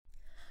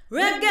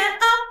Reggae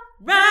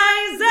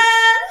Uprising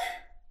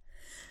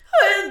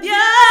with your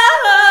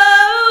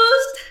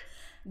host,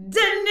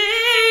 Daniel.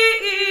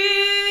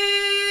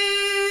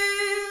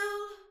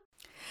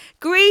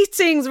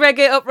 Greetings,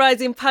 Reggae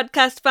Uprising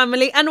podcast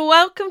family, and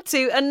welcome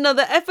to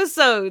another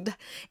episode.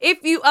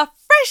 If you are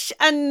fresh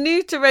and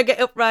new to Reggae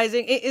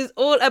Uprising, it is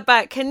all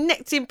about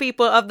connecting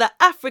people of the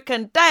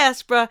African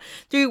diaspora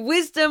through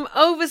wisdom,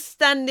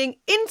 overstanding,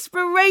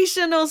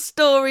 inspirational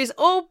stories,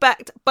 all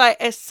backed by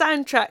a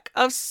soundtrack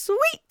of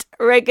sweet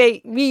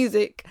reggae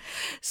music.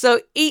 So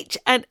each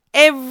and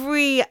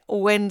every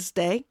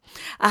Wednesday,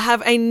 I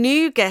have a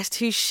new guest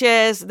who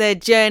shares their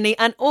journey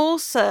and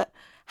also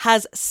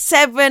has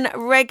 7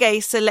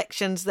 reggae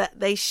selections that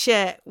they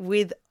share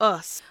with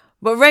us.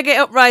 But Reggae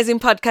Uprising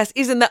podcast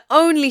isn't the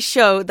only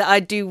show that I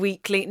do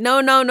weekly.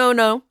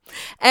 No.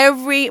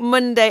 Every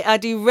Monday I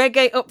do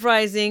Reggae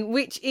Uprising,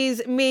 which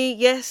is me,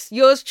 yes,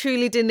 yours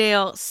truly,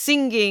 Daniel,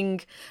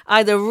 singing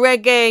either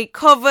reggae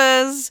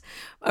covers,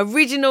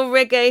 original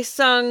reggae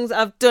songs.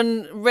 I've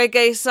done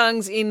reggae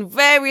songs in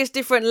various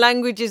different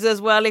languages as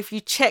well. If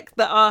you check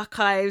the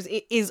archives,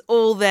 it is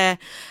all there.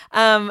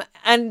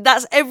 And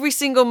that's every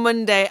single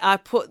Monday I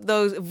put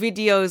those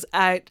videos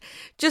out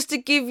just to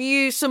give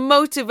you some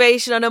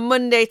motivation on a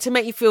Monday, to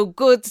make you feel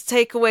good, to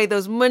take away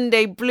those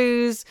Monday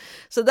blues.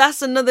 So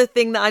that's another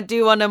thing that I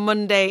do on a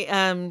Monday.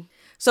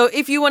 So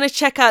if you want to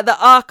check out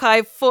the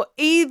archive for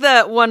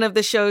either one of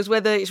the shows,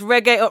 whether it's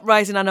Reggae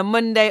Uprising on a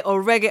Monday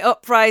or Reggae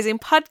Uprising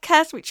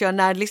podcast, which you're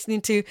now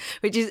listening to,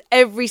 which is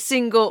every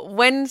single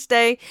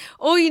Wednesday,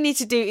 all you need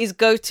to do is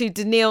go to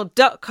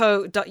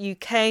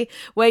daniel.co.uk,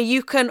 where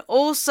you can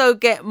also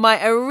get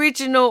my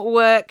original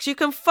works. You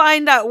can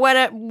find out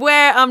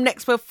where I'm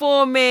next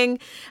performing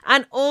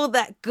and all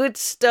that good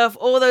stuff,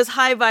 all those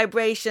high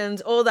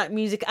vibrations, all that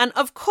music. And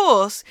of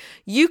course,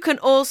 you can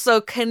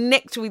also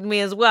connect with me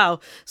as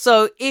well.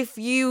 So if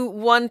you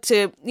want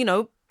to,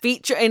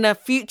 feature in a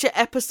future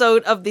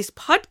episode of this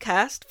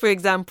podcast, for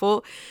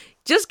example,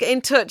 just get in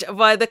touch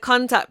via the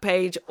contact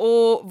page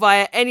or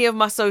via any of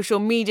my social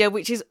media,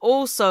 which is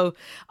also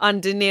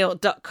on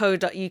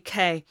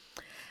daniel.co.uk.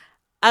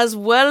 As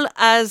well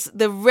as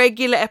the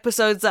regular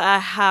episodes that I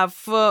have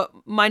for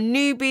my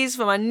newbies,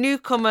 for my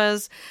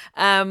newcomers.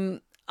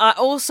 I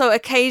also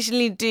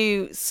occasionally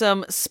do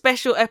some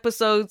special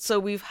episodes. So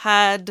we've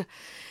had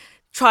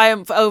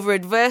Triumph Over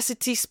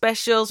Adversity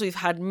specials, we've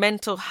had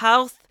Mental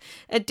Health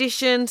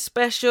Edition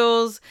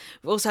specials,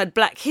 we've also had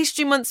Black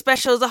History Month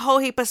specials, a whole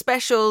heap of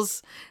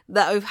specials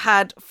that we've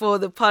had for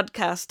the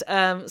podcast.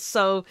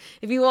 So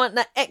if you want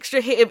that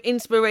extra hit of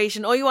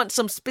inspiration, or you want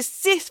some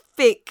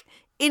specific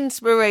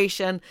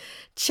inspiration,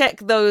 check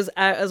those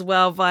out as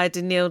well via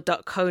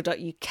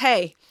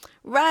daniel.co.uk.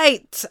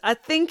 Right, I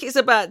think it's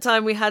about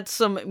time we had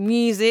some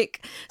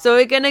music. So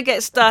we're going to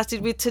get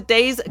started with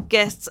today's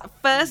guest's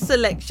first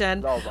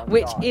selection,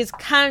 which is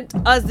Count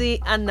Ozzy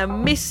and the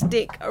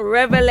Mystic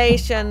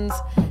Revelations,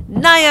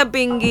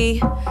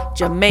 Nyabinghi,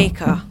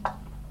 Jamaica.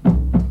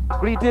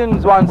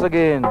 Greetings once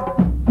again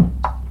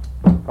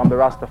from the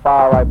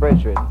Rastafari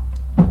brethren.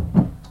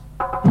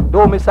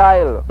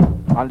 Domicile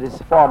on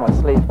this former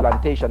slave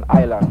plantation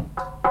island,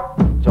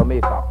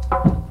 Jamaica.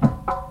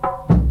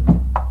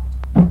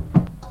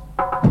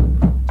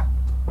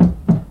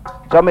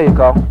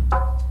 Jamaica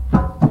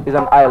is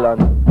an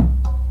island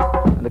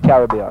in the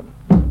Caribbean.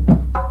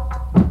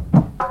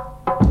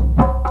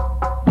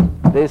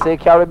 They say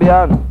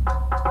Caribbean,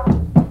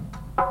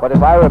 but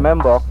if I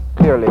remember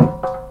clearly,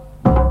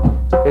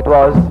 it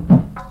was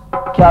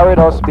carried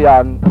us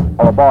beyond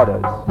our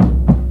borders.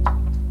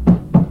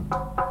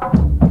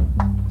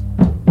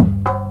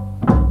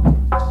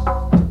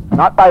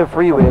 Not by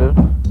free will,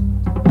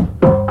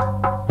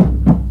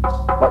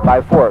 but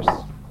by force.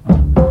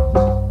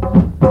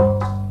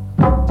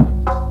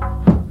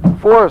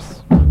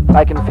 Force,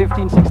 like in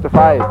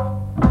 1565,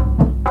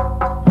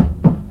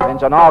 when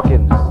John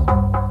Hawkins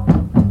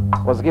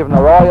was given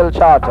a royal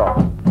charter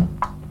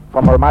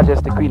from Her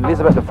Majesty Queen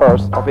Elizabeth I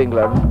of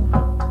England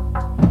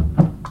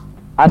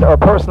and her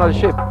personal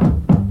ship,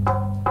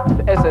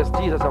 the SS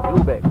Jesus of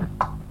Lubeck,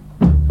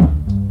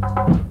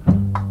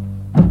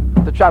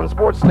 to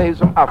transport slaves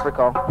from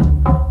Africa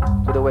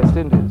to the West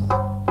Indies.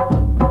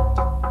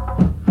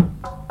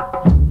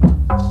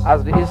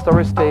 As the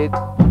history states,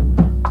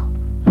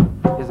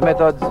 his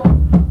methods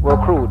were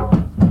crude,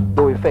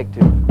 though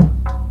effective.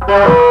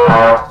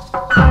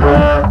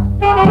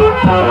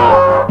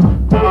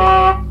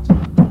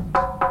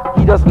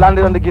 He just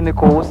landed on the Guinea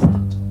coast,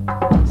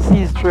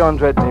 seized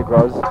 300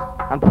 Negroes,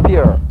 and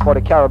prepared for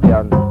the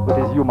Caribbean with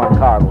his human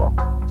cargo.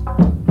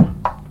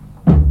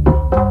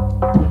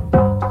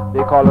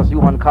 They call us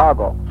human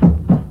cargo,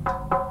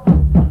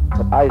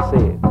 but I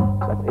say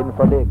that's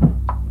infradig.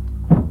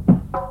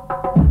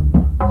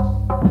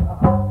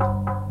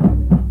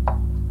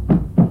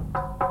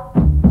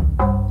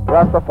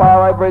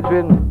 Rastafari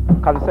brethren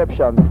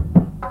conception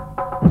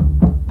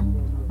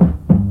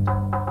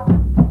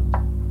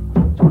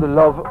through the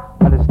love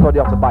and the study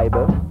of the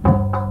Bible,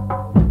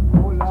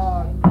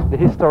 the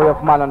history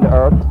of man on the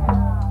earth,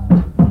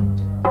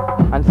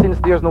 and And since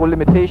there's no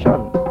limitation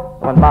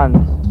on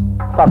man's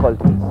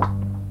faculties,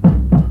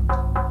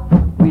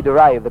 we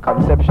derive the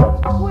conception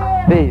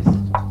based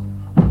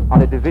on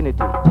the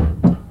divinity,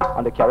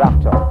 on the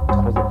character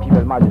of His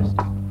Imperial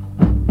Majesty,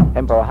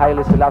 Emperor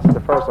Haile Selassie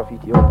I of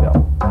Ethiopia,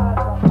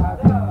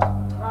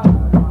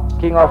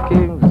 King of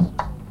Kings,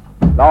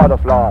 Lord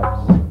of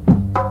Lords,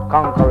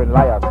 conquering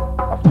Lion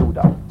of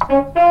Judah.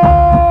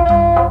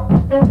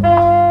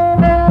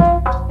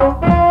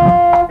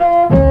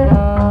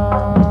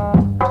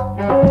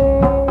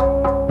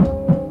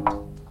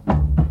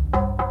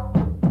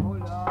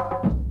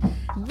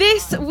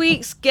 This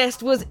week's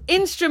guest was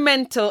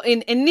instrumental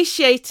in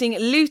initiating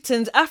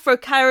Luton's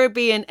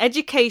Afro-Caribbean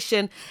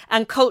Education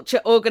and Culture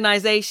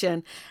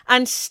Organisation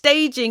and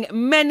staging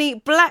many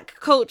black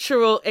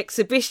cultural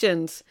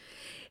exhibitions.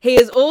 He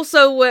has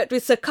also worked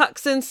with Sir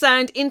Coxsone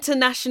Sound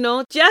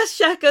International, Jazz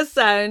Shaka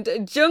Sound,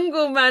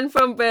 Jungle Man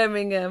from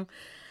Birmingham.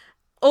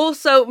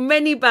 Also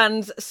many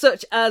bands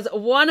such as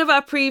one of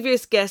our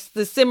previous guests,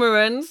 the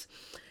Cimarrons.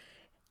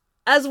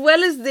 As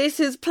well as this,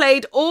 has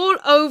played all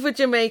over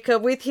Jamaica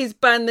with his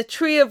band The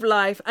Tree of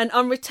Life, and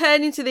on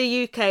returning to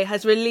the UK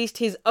has released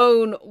his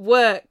own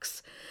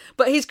works.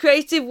 But his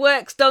creative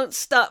works don't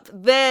stop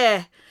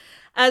there,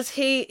 as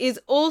he is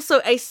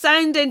also a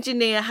sound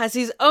engineer, has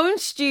his own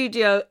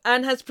studio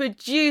and has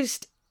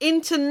produced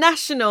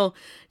international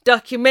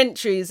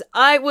documentaries.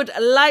 I would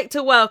like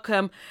to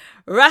welcome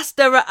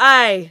Rasta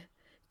Ra'ai.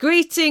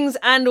 Greetings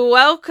and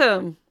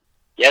welcome.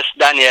 Yes,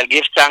 Daniel,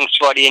 give thanks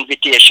for the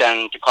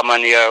invitation to come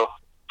on your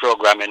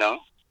program,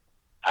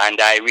 and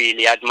I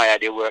really admire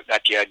the work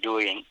that you're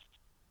doing,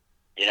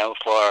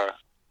 for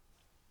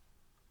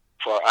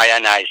I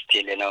and I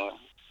still,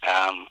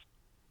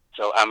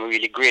 so I'm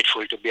really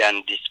grateful to be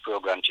on this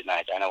program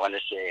tonight, and I want to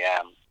say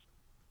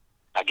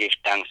I give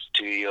thanks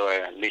to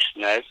your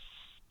listeners,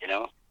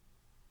 I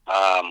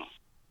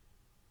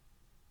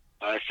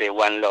want to say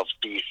one love,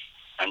 peace,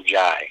 and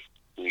joy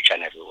to each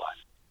and everyone.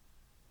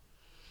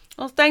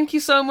 Well, thank you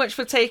so much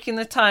for taking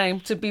the time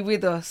to be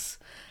with us.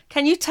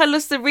 Can you tell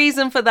us the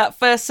reason for that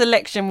first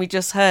selection we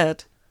just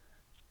heard?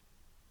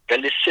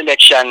 Well, this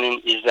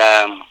selection is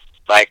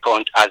by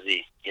Count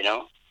Ozzy,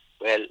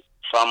 Well,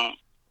 from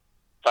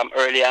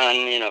early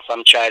on,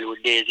 from childhood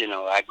days,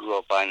 I grew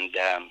up on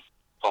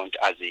Count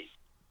Ozzy,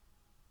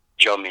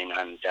 drumming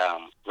and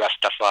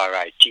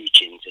Rastafari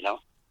teachings,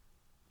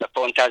 The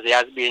Count Ozzy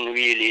has been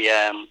really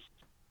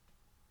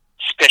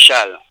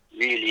special,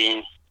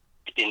 really,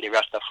 in the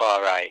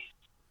Rastafari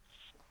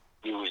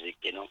music,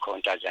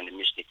 Count Ozzy and the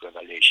Mystic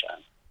Revelation,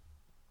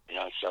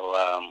 so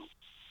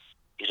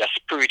it's a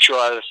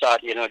spiritual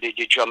sort,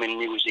 the drumming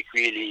music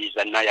really is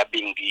a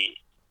Nyabingi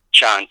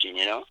chanting,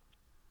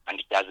 and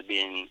it has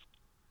been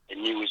the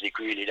music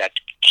really that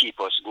keep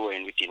us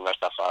going within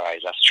Rastafari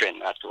as a strength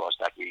to us,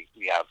 that we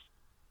have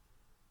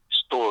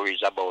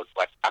stories about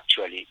what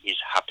actually is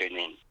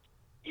happening,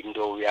 even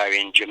though we are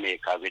in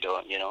Jamaica, we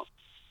don't,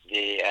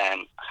 they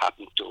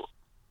happen to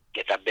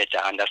get a better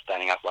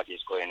understanding of what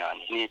is going on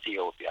in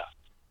Ethiopia,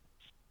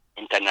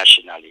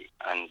 internationally.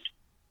 And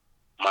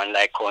man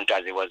like Count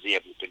Ozzy was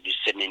able to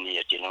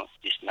disseminate,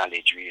 this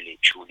knowledge really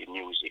through the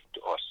music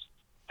to us.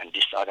 And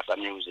this sort of a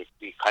music,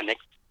 we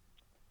connect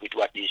with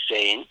what he's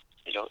saying,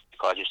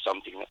 because it's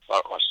something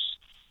for us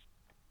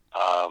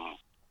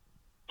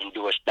in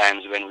those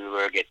times when we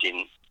were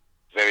getting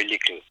very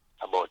little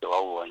about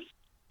our own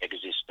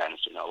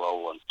existence, our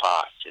own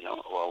path,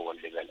 our own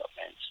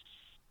developments.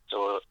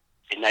 So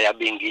in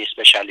Nyabingi,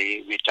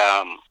 especially with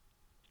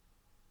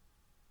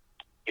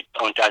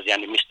Count Ozzy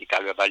and the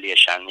Mystical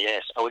Revelation,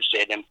 yes, I would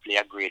say them play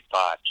a great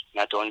part,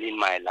 not only in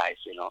my life,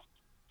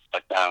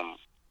 but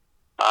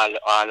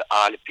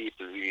all the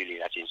people really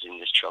that is in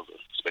the struggle,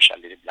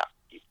 especially the black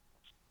people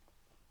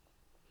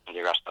and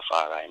the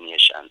Rastafari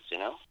nations,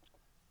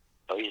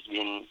 So he's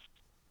been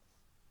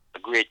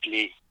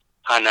greatly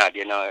honored,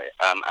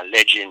 a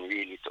legend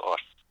really to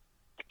us.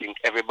 I think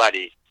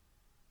everybody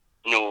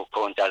know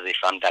Count Ozzy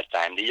from that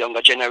time. The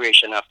younger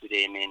generation of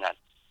today may not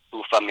be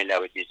too familiar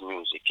with his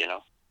music,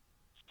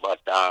 But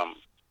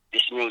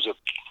this music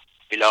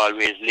will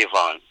always live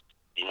on.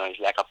 It's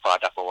like a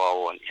part of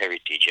our own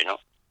heritage,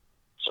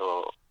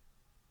 So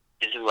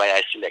this is why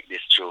I select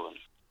this tune,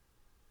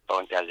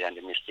 Count Ozzy and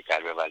the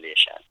Mystical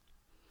Revelation.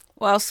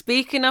 Well,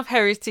 speaking of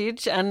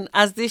heritage, and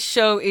as this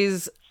show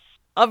is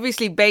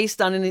obviously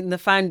based on and in the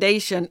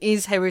foundation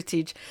is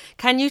heritage,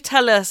 can you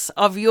tell us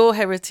of your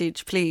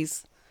heritage,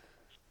 please?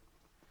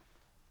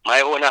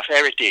 My own of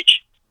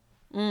heritage.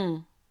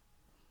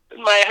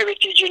 My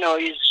heritage,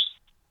 is,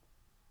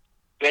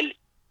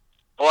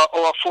 well,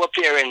 our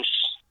foreparents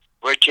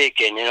were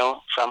taken,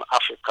 from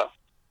Africa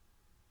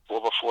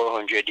over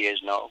 400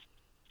 years now,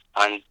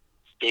 and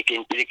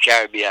taken to the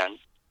Caribbean.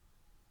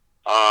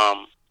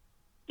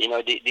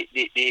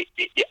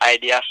 The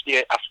idea of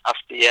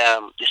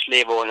the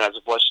slave owners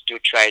was to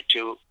try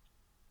to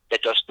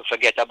let us to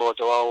forget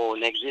about our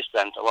own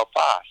existence, our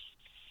past,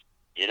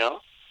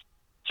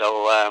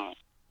 So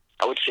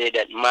I would say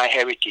that my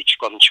heritage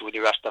comes through the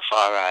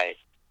Rastafari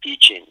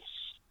teachings,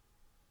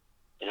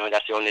 You know,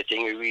 that's the only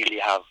thing we really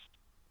have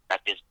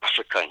that is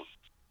African,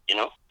 you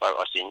know, for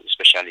us,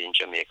 especially in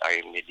Jamaica or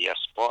in the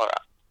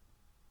diaspora,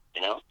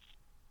 you know.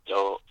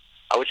 So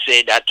I would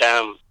say that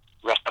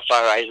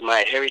Rastafari is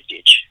my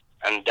heritage,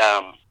 and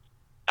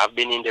I've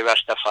been in the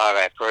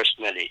Rastafari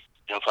personally,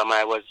 you know, from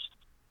I was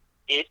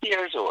 8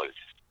 years old,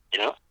 you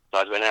know,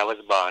 because when I was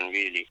born,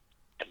 really,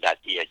 at that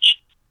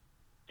age,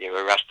 there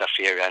were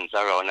Rastafarians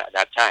around at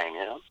that time,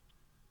 you know.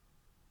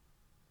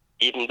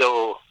 Even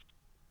though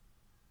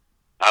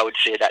I would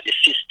say that the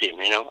system,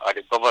 you know, or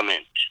the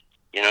government,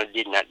 you know,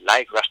 did not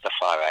like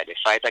Rastafari. They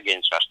fight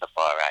against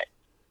Rastafari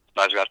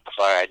because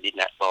Rastafari did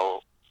not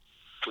bow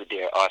to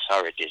their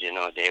authorities, you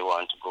know. They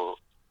want to go,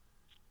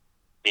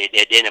 they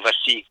never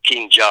see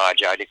King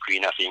George or the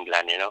Queen of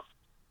England, you know,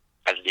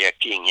 as their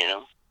king, you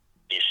know.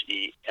 It's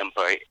the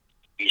Emperor,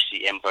 you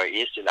see Emperor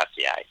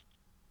Selassie,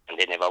 and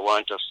they never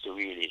want us to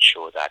really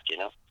show that, you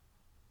know.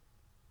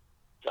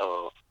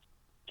 So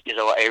it is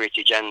our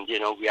heritage, and, you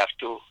know, we have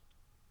to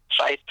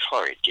fight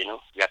for it, you know.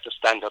 We have to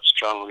stand up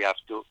strong. We have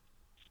to do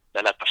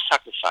a lot of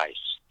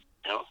sacrifice,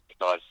 you know,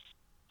 because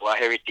our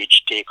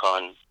heritage take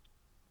on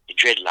the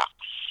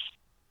dreadlocks,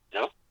 you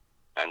know,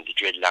 and the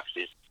dreadlocks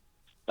is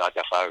part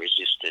of our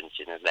resistance,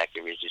 you know, like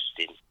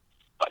resisting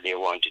what they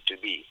want it to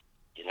be,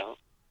 you know,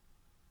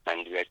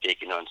 and we are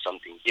taking on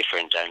something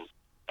different, and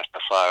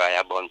Rastafari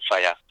are on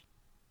fire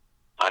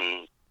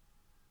and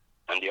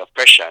the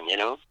oppression, you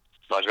know,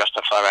 because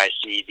Rastafari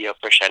see the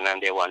oppression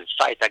and they want to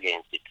fight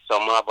against it.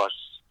 Some of us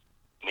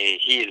may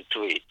heal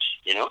to it,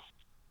 you know,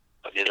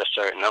 but there's a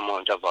certain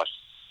amount of us,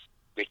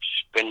 which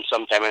when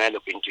I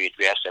look into it,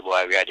 we are say,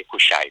 boy, we are the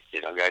Kushites,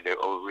 you know, we are the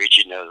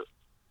original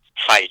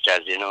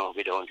fighters, you know,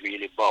 we don't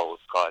really bow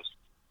because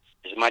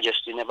His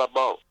Majesty never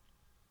bow,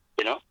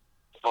 you know,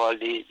 all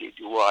the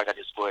war that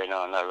is going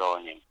on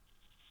around him,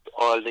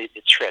 all the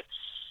threats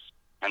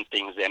and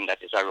things them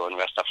that is around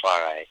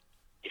Rastafari.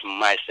 Even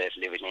myself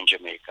living in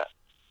Jamaica,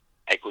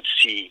 I could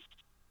see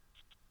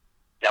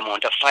the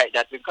amount of fight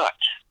that we got,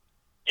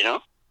 you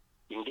know,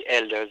 in the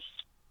elders.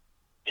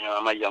 You know,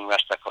 I'm a young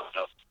Rasta coming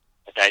up,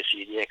 but I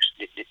see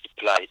the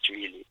plight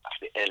really of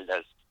the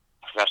elders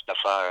of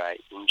Rastafari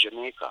in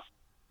Jamaica,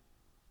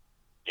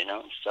 you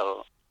know.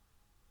 So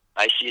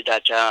I see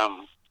that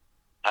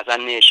as a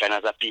nation,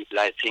 as a people,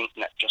 I think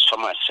not just for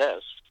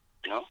myself,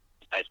 you know,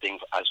 I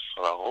think as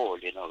for a whole,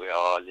 you know, we're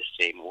all the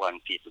same, one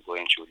people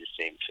going through the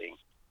same thing,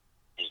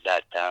 is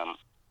that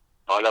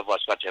all of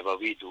us, whatever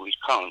we do, it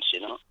counts,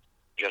 you know.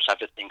 We just have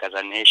to think as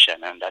a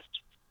nation, and that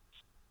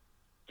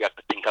we have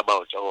to think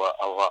about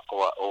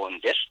our own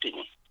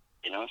destiny,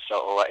 you know. So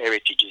our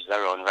heritage is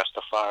around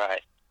Rastafari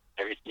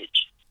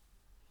heritage.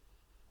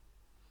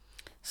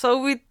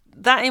 So with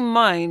that in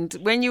mind,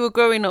 when you were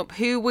growing up,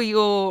 who were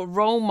your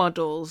role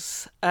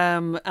models,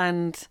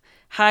 and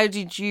how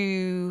did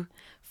you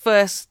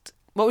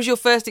what was your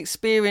first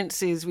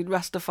experiences with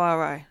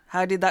Rastafari?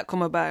 How did that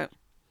come about?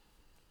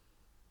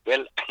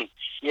 Well,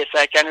 yes,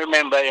 I can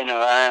remember, you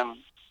know,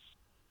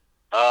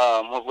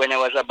 when I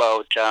was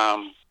about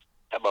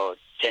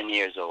 10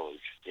 years old,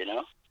 you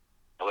know,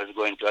 I was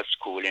going to a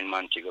school in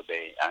Montego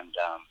Bay and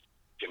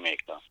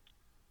Jamaica,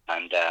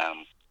 and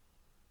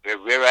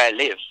where I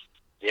live,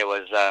 there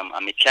was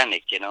a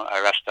mechanic, you know,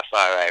 a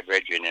Rastafari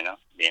brethren, you know,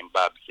 named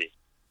Babsy,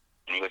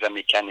 and he was a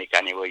mechanic,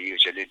 and he would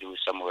usually do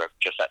some work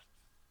just at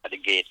the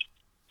gate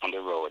on the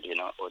road, you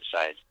know,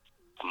 outside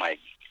where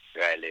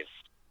I live,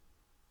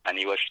 and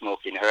he was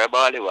smoking herb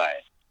all the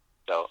while.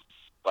 So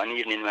one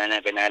evening when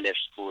I left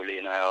school,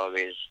 you know, I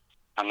always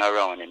hung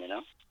around him, you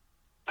know.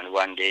 And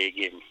one day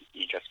he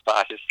just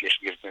passed his gift,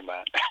 give me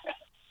man.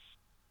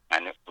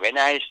 And when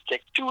I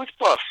take two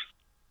puffs,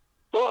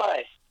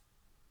 boy,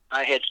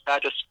 my head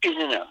started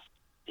spinning,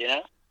 you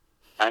know.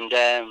 And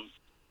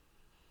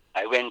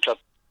I went up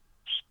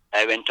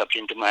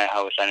into my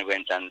house and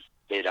went and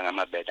lay down on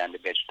my bed, and the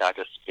bed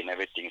started to spin,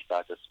 everything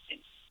started to spin.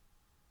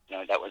 You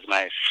know, that was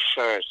my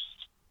first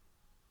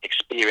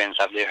experience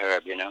of the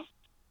herb, you know,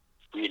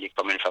 really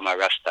coming from a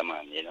Rasta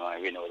man, you know,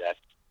 and we know that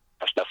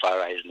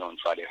Rastafari is known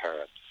for the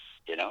herbs,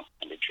 you know,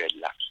 and the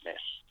dreadlocks,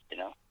 you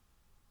know.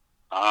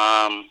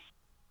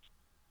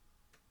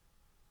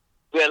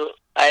 Well,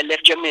 I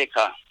left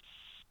Jamaica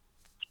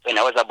when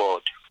I was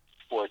about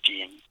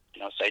 14,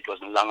 you know, so it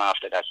wasn't long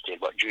after that still,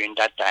 but during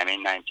that time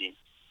in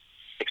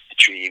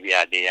 1963, we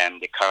had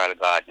the Coral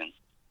Garden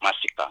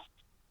massacre,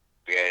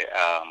 where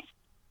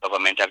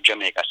government of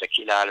Jamaica said,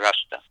 kill all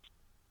Rasta,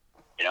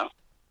 you know.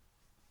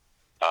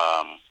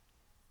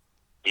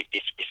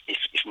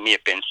 If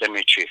Maypen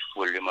Cemetery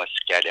full, we must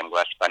scare them, go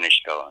to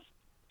Spanish Town,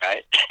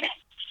 right?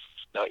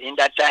 So in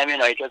that time, you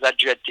know, it was a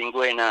dread thing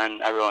going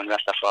on around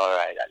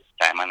Rastafari at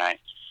the time, and I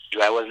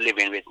was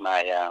living with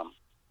my,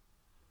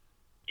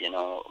 you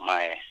know,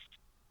 my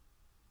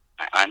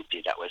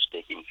auntie that was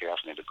taking care of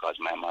me because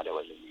my mother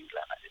was in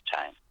England at the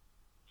time.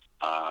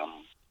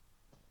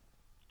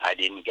 I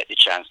didn't get the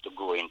chance to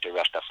go into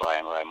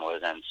Rastafari more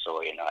than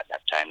so, you know, at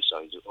that time. So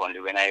it's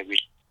only when I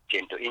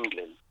came to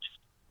England,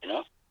 you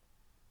know,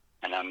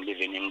 and I'm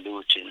living in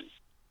Luton,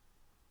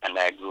 and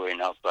I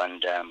growing up,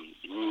 and the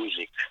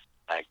music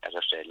like, as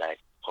I said, like,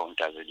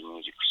 counters of the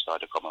music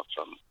started to come up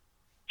from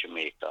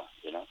Jamaica,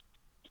 you know.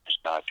 I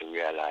started to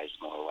realize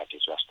more what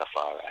is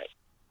Rastafari.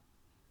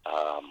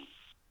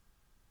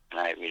 And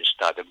I will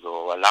start to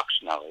go relax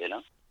now, you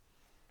know.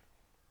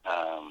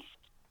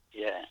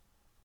 Yeah.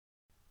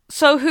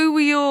 So who were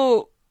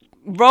your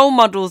role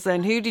models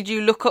then? Who did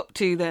you look up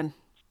to then?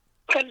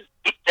 Well,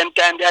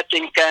 sometimes I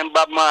think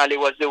Bob Marley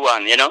was the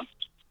one, you know.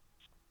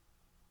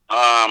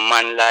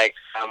 Man like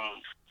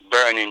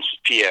Burning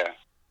Spear,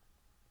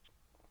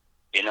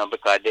 you know,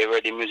 because they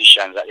were the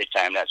musicians at the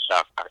time that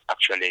started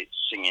actually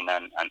singing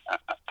and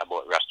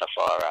about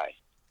Rastafari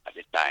at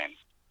the time,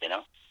 you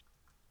know.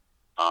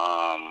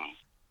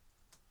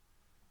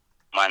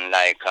 Man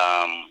like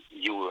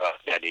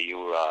Daddy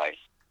Uri,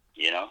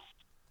 you know.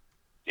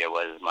 There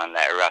was man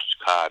like Ras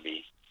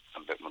Carby,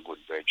 my good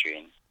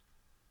virgin.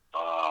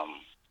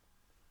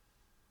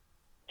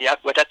 Yeah,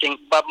 but I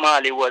think Bob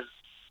Marley was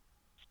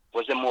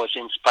the most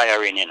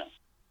inspiring, you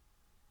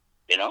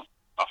know,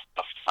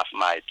 of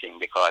my thing,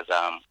 because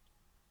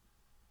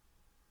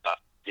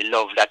the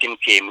love that him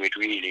came with,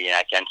 really,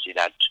 I can see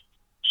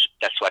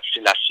that's what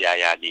Selassie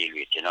I deal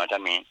with, you know what I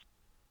mean?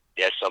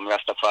 There's some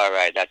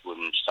Rastafari that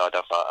wouldn't sort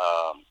of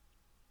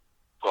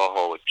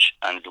go out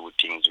and do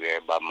things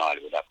where Bob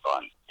Marley would have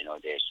gone. You know,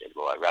 they said,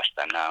 go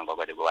Rasta now, go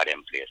to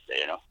them place there,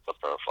 you know, to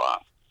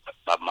perform. But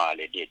Bob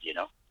Marley did, you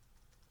know.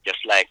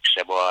 Just like,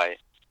 say, boy,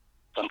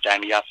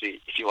 sometimes you have to,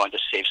 if you want to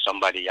save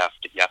somebody, you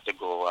have to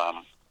go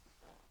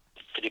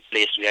to the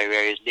place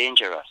where it's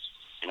dangerous,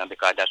 you know,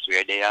 because that's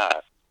where they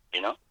are,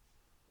 you know.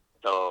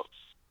 So,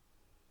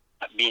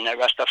 being a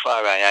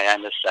Rastafari, I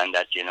understand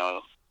that, you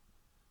know,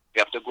 you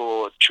have to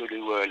go through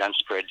the world and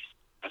spread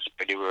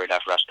the word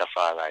of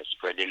Rastafari,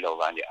 spread the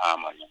love and the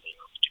harmony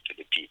to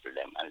the people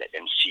them, and let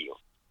them see you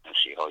and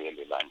see how you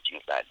live and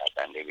things like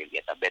that, and they will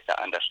get a better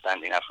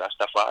understanding of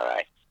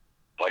Rastafari,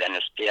 more than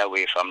to stay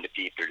away from the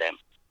people them,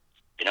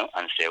 you know,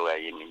 and say, well,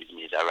 you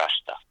need a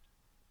Rasta.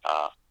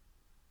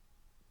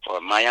 For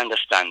my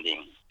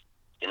understanding,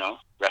 you know,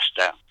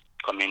 Rasta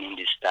coming in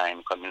this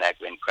time, coming like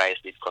when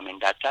Christ did come in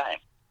that time,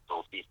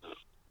 so people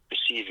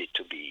perceive it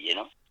to be, you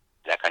know,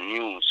 like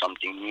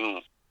something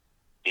new,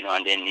 you know,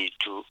 and they need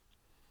to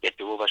get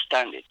to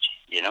understand it,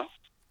 you know.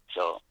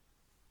 So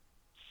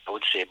I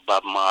would say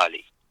Bob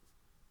Marley.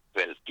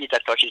 Well, Peter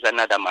Tosh is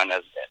another man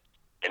as well,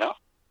 you know,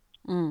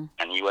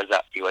 and he was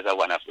a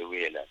one of the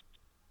Wailers.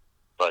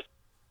 But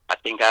I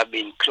think I've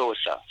been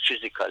closer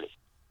physically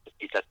to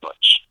Peter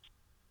Tosh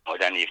more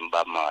than even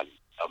Bob Marley.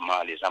 Bob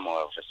Marley is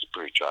more of a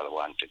spiritual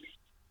one to me,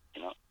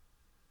 you know.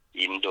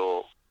 Even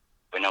though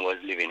when I was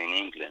living in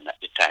England at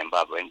the time,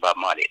 when Bob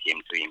Marley came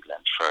to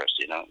England first,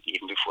 you know,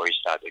 even before he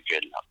started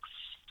dreadlocks,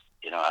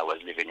 you know, I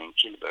was living in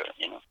Kilburn,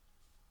 you know.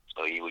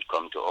 So he would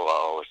come to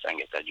our house and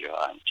get a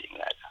draw and things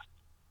like that,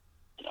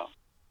 you know.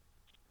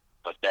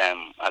 But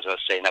as I was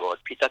saying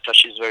about Peter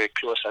Tosh is very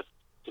close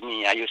to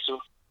me. I used to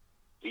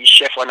be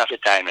chef one of the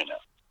time, you know.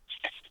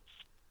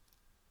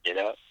 You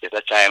know, there's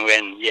a time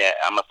when, yeah,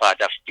 I'm a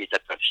part of Peter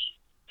Tosh's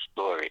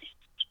story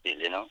still,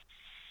 you know.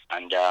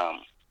 And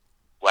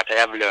what I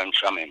have learned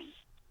from him,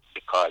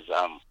 because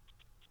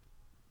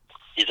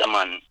he's a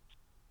man,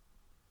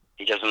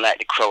 he doesn't like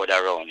the crowd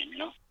around him, you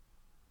know.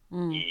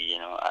 He, you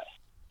know,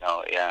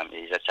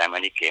 there's a time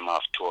when he came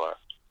off tour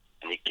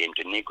and he came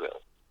to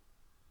Negril.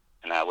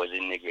 And I was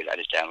in Negril at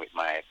the time with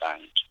my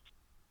band.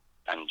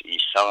 And he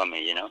saw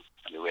me, you know,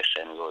 on the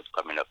Western Road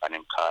coming up, and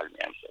him called me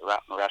and said,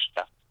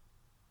 Rasta,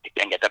 you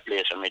can get a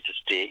place for me to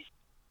stay?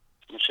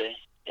 I say,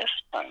 yes,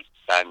 man.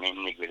 So I'm in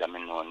Negril, I'm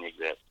in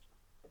Negril.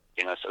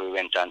 You know, so we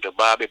went on to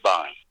Barbie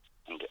Barn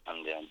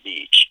on the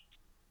beach.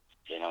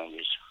 You know,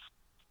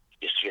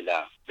 this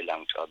villa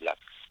belonged to a black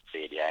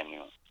lady I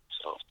knew.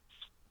 So,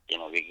 you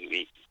know,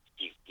 we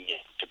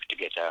to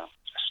get a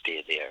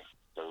stay there,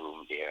 a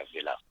room there, a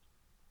villa.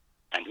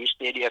 And we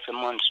stayed there for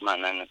months,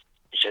 man, and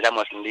he said I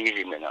mustn't leave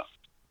him, you know.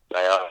 So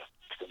I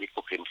have to be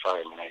cooking for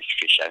him, and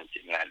fish and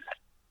things like that.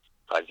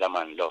 Because the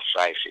man loves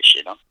fried fish,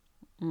 you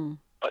know.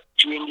 But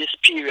during this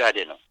period,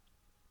 you know,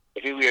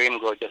 everywhere him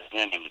go, just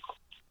let him go.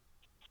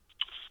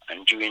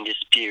 And during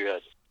this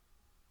period,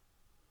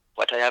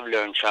 what I have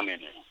learned from him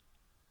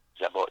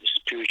is about the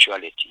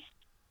spirituality,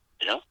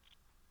 you know.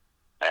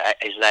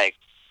 It's like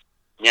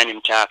me and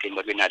him talking,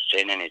 but we're not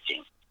saying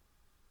anything.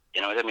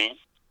 You know what I mean?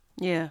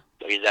 Yeah.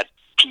 So it's that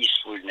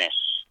peacefulness.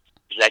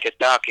 It's like a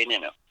talking, you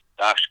know,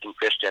 asking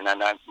question and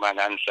man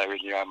answering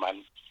you,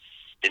 man.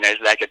 You know,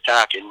 it's like a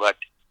talking, but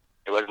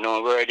there was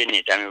no word in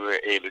it, and we were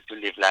able to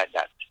live like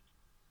that,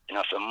 you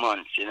know, for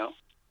months, you know.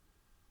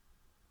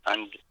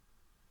 And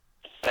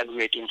it's a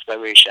great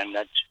inspiration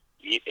that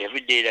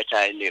every day that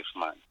I live,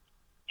 man,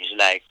 it's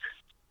like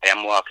I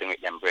am walking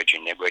with them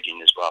brethren, their brethren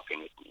is walking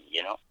with me,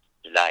 you know.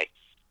 It's like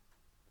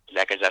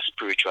it's a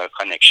spiritual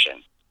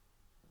connection.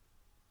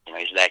 You know,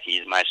 it's like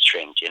he's my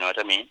strength, you know what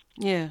I mean?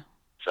 Yeah.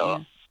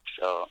 So,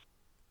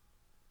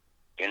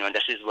 you know,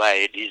 this is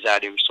why these are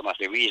some of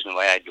the reasons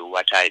why I do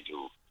what I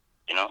do,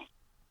 you know.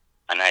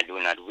 And I do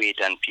not wait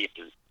on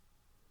people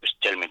to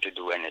tell me to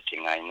do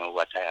anything. I know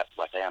what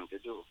I am to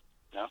do,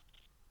 you know.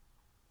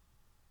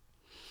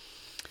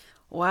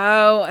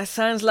 Wow, it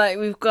sounds like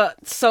we've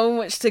got so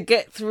much to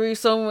get through,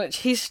 so much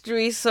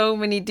history, so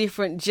many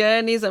different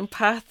journeys and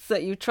paths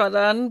that you trod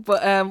on.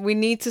 But we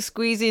need to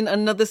squeeze in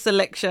another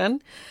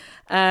selection.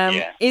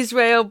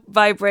 Israel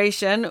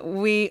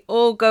Vibration. We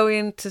all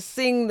going to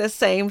sing the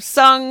same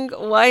song.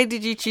 Why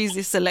did you choose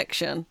this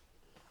selection?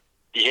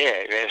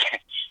 Yeah, well,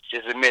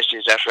 it's the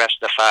message of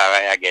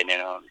Rastafari again.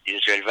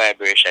 Israel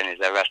Vibration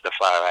is a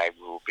Rastafari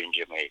group in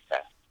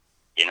Jamaica.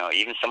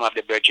 Even some of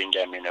the brethren,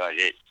 them,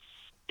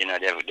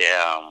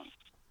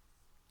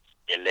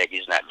 their leg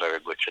is not very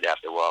good, so they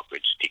have to walk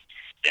with sticks,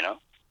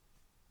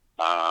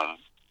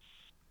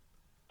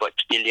 but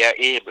still they are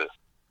able,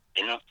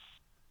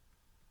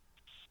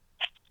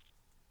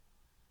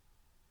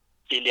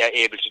 still they are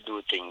able to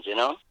do things,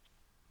 and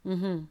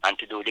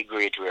to do the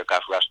great work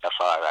of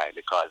Rastafari,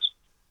 because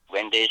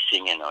when they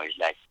sing, it's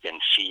like you can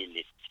feel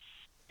it,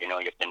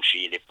 you can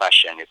feel the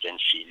passion, you can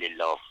feel the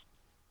love.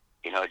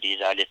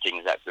 These are the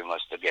things that bring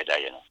us together,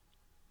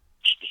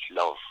 It's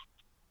love.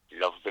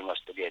 Love brings us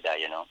together,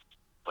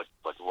 but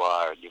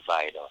war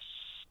divide us.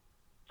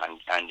 And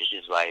this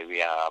is why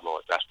we are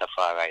about,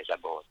 Rastafari is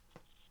about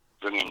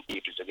bringing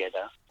people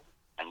together.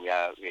 And we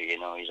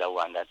is a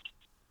one that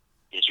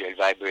Israel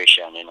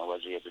Vibration,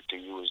 was able to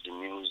use the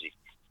music,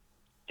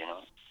 a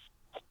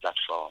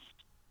platform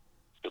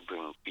to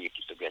bring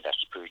people together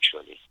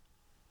spiritually.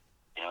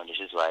 This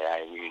is why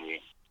I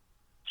really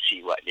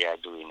see what they are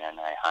doing, and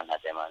I honor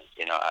them, and,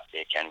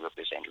 they can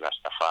represent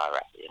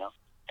Rastafari,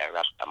 a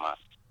Rastaman.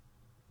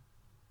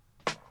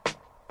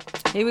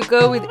 Here we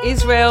go with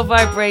Israel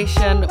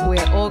Vibration.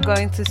 We're all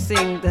going to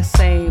sing the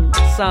same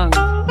song.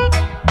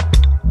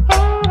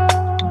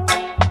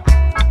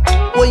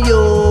 Oh yo,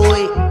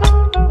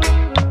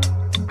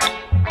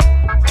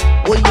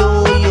 oh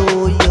yo,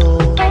 yo.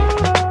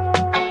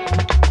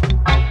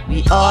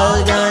 We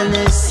all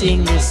gonna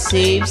sing the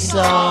same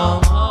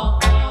song.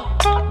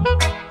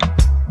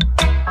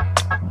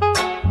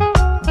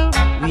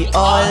 We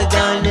all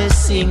gonna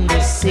sing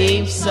the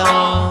same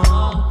song.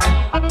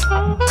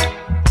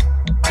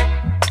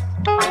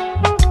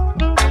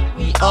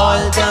 We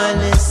all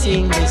gonna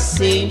sing the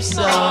same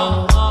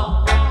song.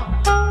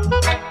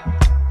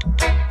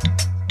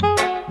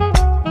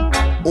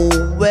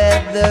 Oh,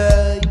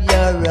 whether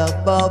you're a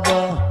Baba,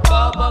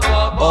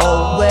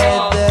 or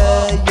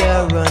whether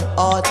you're an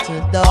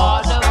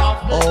Orthodox,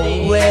 or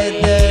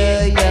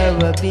whether you're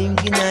a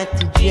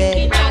Binginati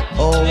Jet,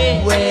 or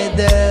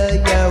whether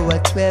you're a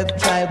 12th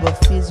tribe of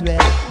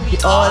Israel, we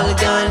all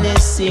gonna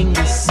sing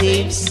the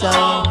same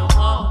song.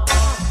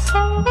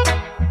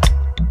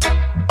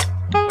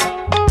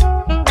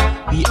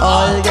 We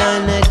all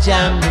gonna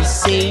jam the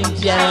same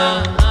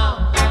jam.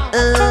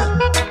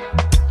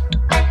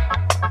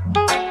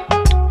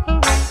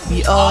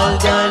 We all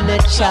gonna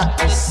chop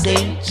the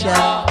same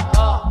chop.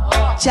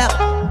 Chop.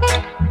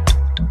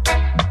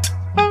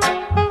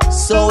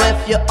 So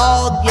if you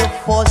argue,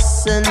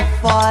 fuss and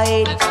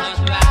fight,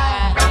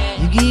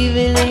 you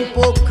giving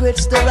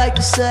hypocrites the right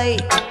to say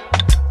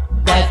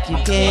that you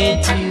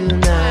can't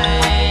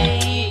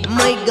unite.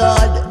 My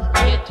God,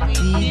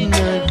 did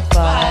not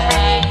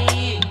fight.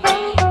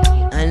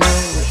 I know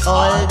we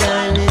all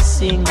gonna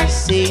sing the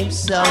same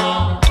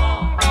song.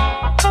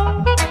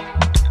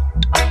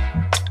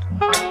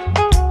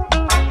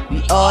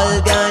 We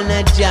all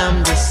gonna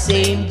jam the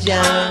same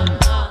jam.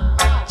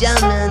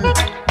 Jamming.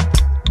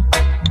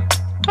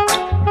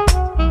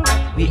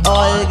 We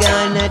all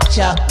gonna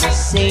chop the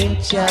same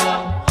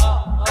chop.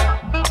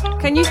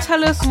 Can you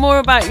tell us more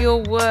about your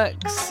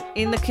works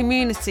in the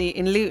community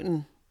in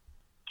Luton?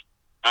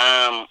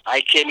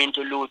 I came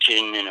into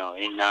Luton, in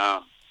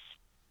about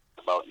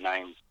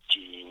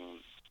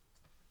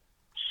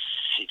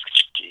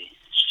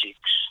 1966.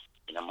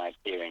 My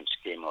parents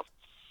came up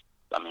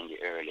from in the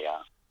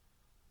earlier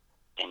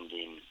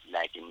ending,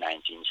 like in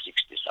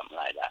 1960, something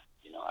like that.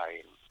 Or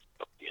a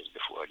couple years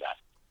before that.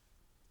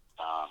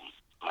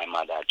 My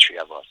mother had 3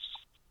 of us.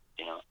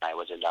 I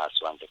was the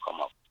last one to come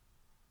up.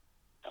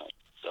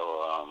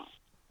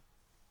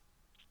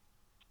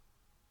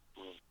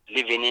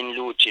 Living in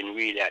Luton,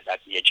 really at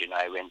that age,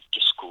 I went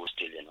to school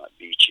still,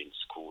 Beeching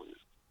School,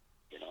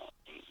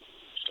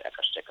 it's like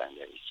a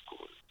secondary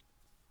school.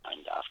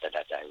 And after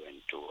that, I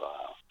went to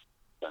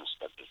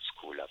Dunstable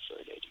School of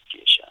Further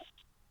Education.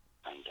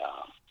 And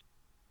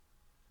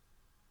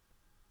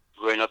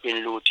growing up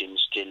in Luton,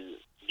 still,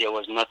 there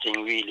was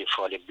nothing really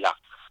for the black,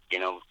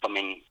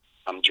 coming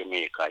from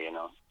Jamaica, and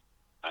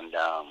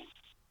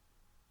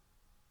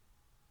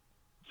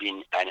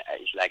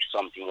it's like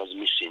something was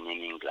missing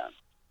in England,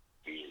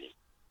 really,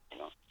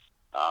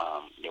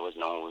 there was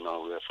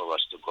nowhere for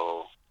us to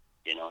go,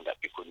 that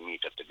we could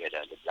meet up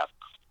together, the black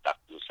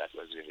youth that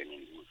was living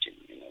in Luton,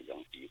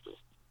 young people.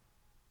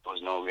 There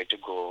was nowhere to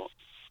go.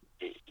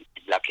 The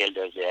black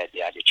elders,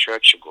 they had a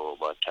church to go,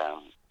 but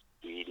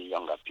we, the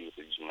younger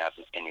people, didn't have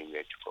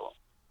anywhere to go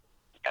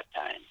at that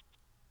time,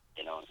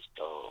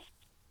 so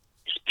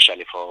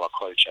especially for our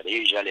culture. They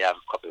usually have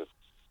a couple of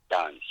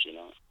dance,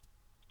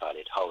 call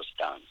it house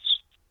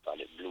dance, call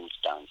it blues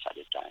dance at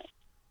the time.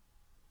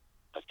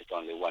 but it's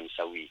only once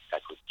a week I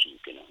could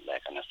keep,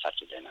 like on a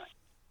Saturday night.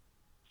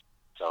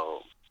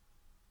 So,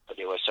 but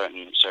there were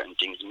certain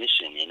things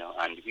missing,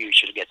 and we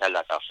usually get a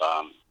lot of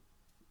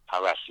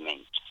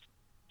harassment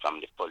from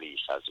the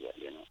police as well,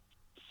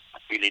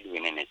 Not really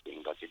doing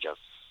anything, but they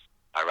just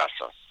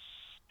harass us.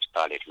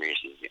 Call it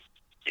racism.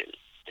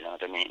 You know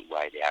what I mean?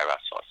 Why they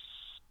harass us.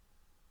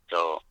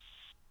 So,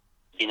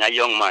 being a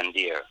young man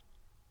there,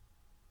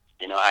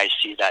 I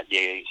see that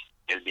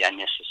there'll be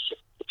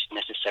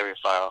necessary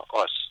for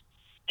us,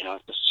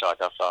 to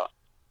sort of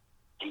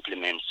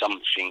implement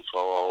something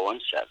for our own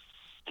self,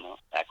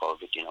 like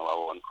of it in our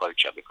own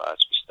culture,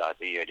 because we start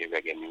to hear the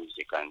reggae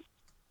music and,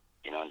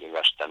 the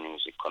Rasta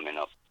music coming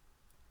up,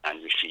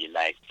 and we feel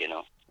like,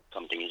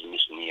 something is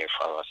missing here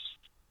for us.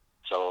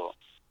 So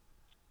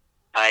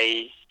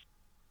I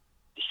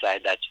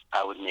decided that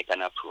I would make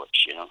an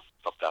approach, a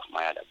couple of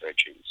my other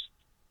brethren,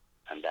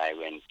 and I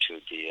went to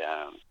the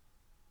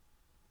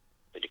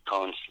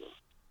council.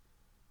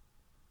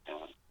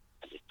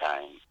 At the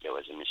time, there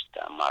was a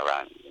Mr.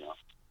 Maran,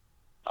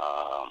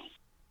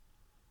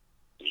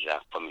 he's a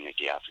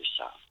community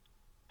officer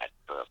at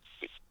work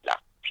with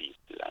black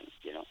people, and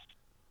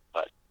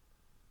but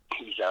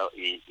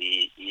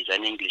he's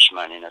an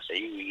Englishman, so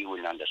he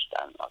will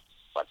understand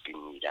what we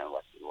need and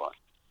what we want.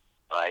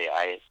 So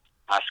I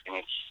asked him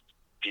if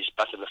it's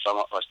possible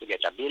for us to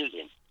get a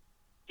building,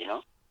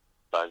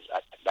 because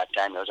at that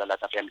time there was a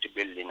lot of empty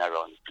building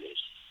around the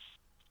place.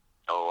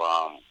 So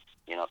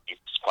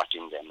people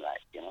squatting them,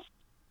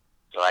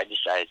 So I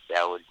decided that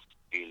I would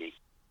really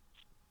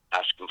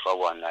ask him for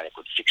one that I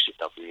could fix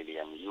it up really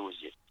and use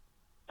it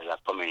as a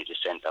community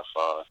center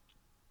for,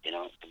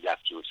 the black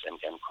youths,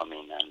 and can come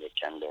in and they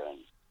can learn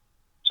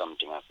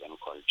something of their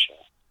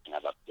culture and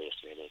have a place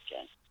where they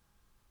can,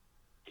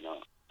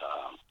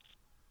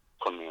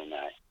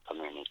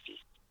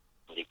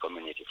 the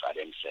community for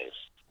themselves.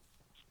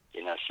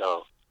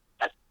 So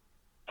I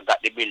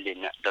got the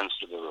building at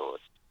Dunstable Road,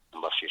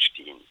 number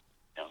 15.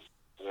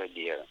 We're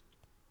there,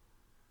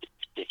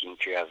 taking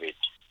care of it,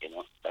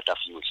 lot of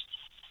youth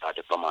start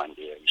to come on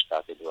there. We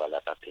start to do a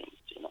lot of things,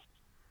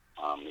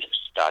 we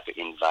start to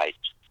invite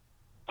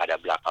other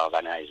black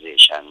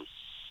organizations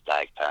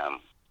like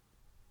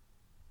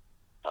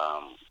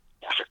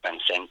African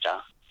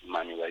Center.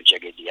 Emmanuel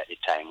Jagedi at the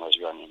time was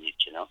running it,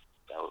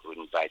 So we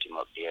invite him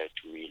up there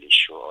to really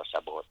show us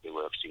about the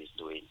works he's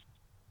doing.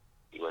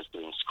 He was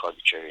doing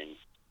sculpture in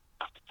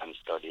African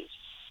studies.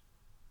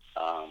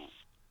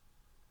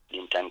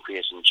 Linton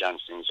Grayson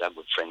Johnson is a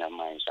good friend of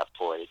mine, he's a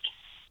poet.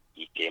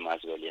 He came as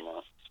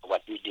well,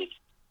 What we did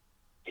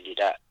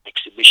an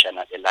exhibition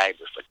at the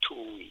library for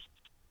 2 weeks,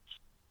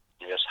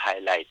 just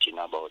highlighting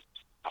about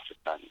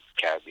African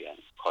Caribbean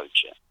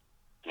culture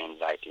and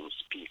inviting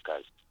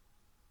speakers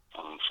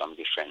from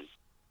different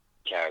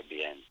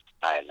Caribbean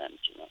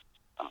islands,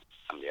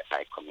 from the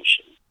High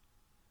Commission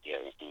here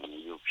in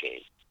the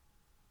UK.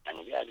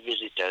 And we had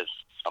visitors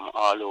from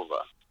all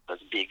over. It was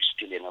big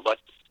still, but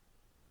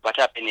what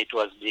happened, it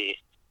was the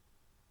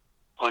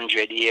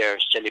 100-year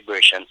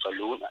celebration for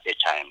Loon at the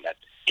time that,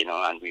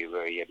 and we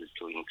were able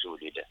to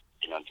include it,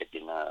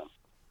 getting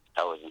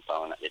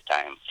 £1,000 at the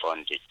time,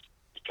 funded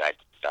to try to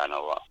put on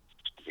our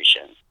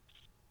exhibition,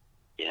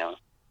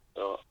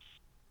 So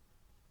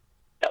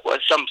that was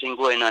something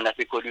going on that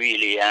we could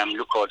really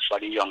look out for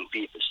the young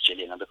people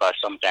still, because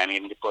sometimes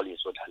even the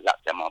police would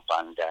lock them up,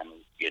 and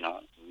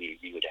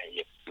we would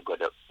have to go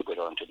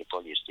down to the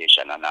police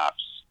station and ask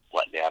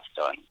what they have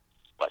done,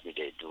 what did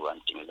they do,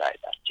 and things like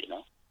that,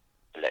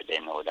 to let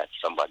them know that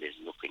somebody is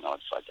looking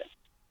out for them.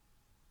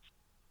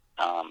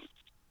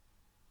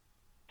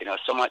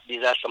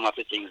 These are some of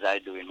the things I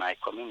do in my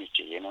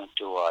community,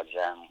 towards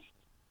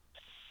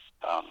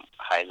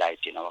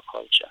highlighting our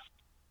culture.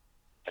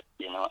 But,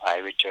 I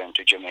returned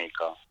to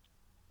Jamaica,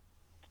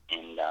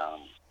 and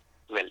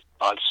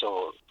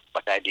also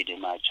what I did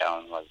in my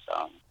town was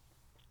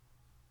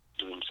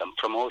doing some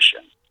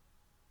promotion.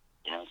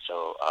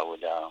 So I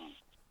would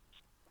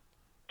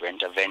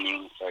rent a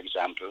venue, for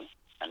example,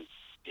 and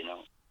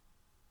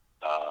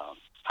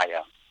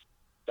hire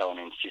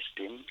sounding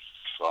systems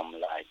from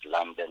like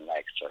London,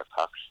 like Sir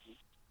Coxsone,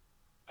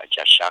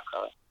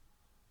 Jashaka,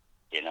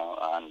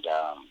 and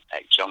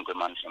like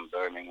Jungleman from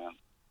Birmingham.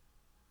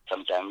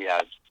 Sometimes we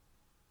had,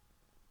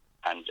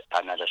 and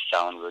another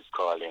sound would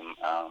call him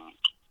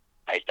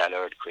Ital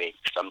Earthquake.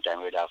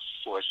 Sometimes we'd have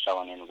 4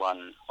 sound in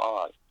one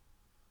hall,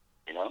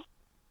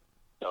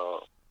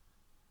 So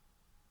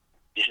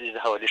this is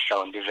how the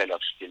sound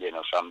develops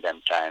still, from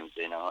them times,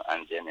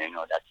 and then,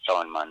 that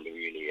sound man, they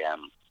really,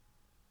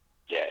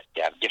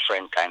 they have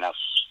different kind of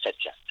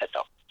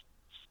setup,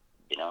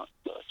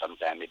 So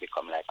sometimes they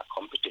become like a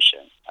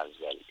competition as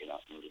well,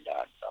 in the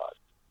dance hall.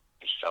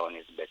 The sound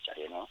is better,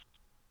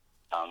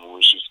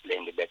 which is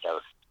playing the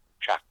better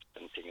track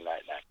and things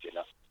like that,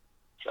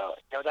 So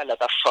there was a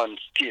lot of fun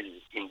still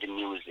in the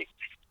music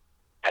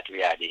that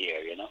we had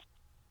here,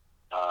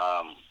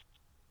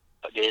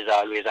 But there's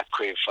always a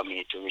crave for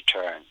me to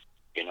return,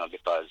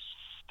 because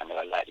I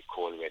never like the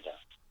cold weather,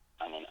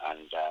 and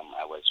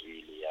I was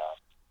really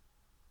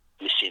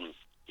missing,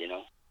 you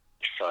know,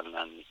 the sun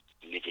and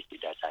liberty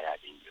that I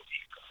had in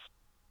Jamaica.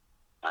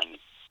 And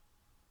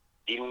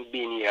even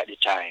being here at the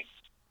time,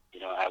 you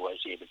know, I was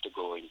able to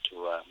go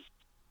into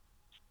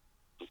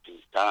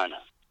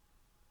Ghana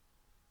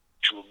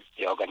through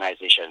the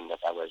organization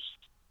that I was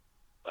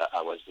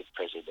the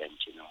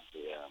president, you know,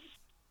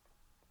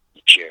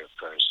 the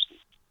chairperson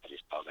of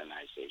this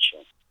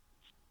organization,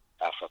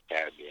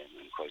 Afro-Caribbean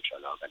and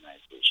Cultural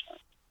Organization.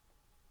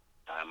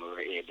 We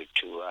were able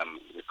to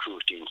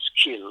recruit in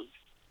skilled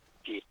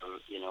people,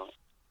 you know,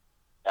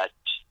 that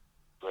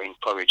were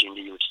encouraging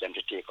the youths them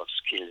to take up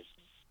skills,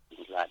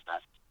 things like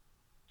that.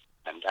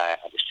 And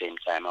at the same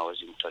time, I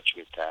was in touch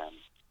with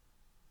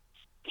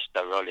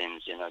Mr.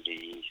 Rollins, you know, at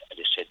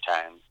the same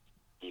time,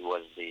 he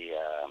was the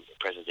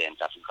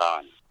president of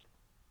Ghana.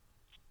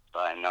 So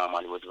I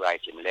normally would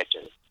write him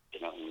letters, you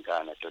know, in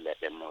Ghana to let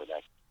them know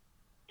that,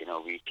 you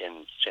know, we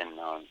can send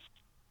on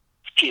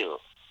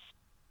skilled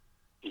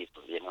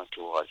people, you know,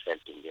 towards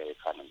helping their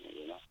economy,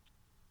 you know.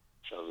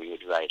 So we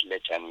would write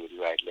letter and he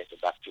would write letter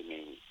back to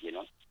me, you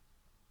know.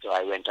 So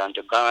I went on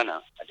to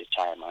Ghana at the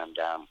time and,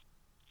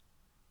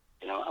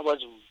 you know,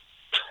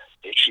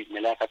 they treat me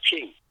like a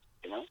king,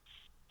 you know.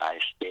 I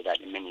stayed at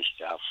the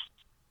Minister of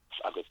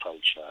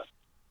Agriculture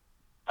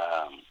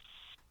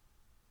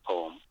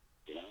home,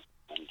 you know,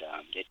 and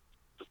they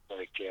took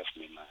very care of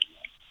me, man.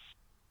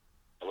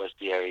 I was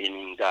there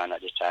in Ghana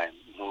at the time,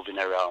 moving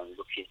around,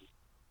 looking,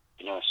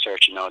 you know,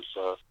 searching out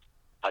for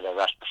other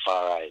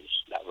Rastafaris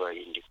that were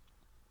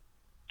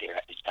there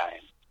at the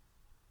time,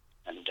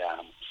 and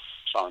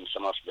found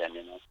some of them,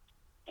 you know,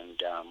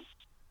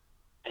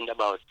 and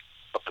about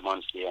a couple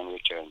months there and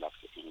returned back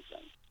to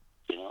England,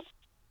 you know.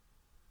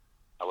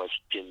 I was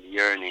still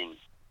yearning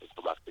to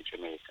go back to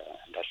Jamaica,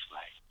 and that's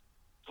why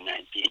in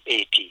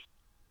 1980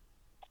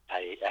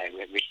 I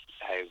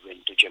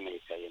went to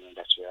Jamaica, you know.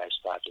 That's where I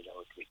started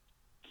out with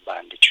the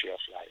band The Tree of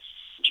Life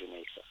in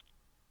Jamaica.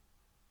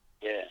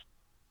 Yeah.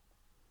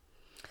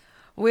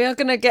 We are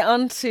going to get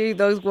onto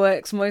those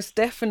works most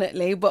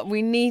definitely, but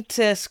we need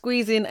to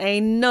squeeze in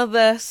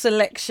another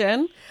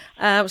selection.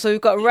 So we've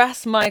got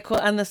Ras Michael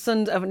and the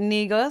Sons of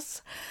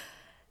Negos.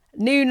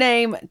 New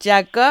name,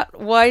 Jagat.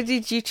 Why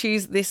did you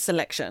choose this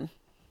selection?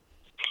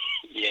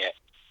 Yeah,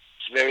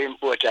 it's very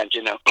important,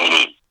 you know.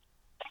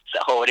 So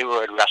how the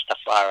word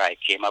Rastafari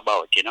came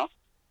about, you know.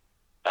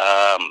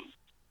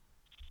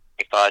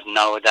 Because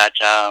now that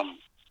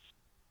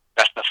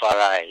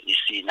Rastafari is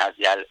seen as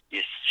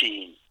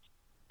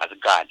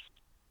God,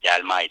 the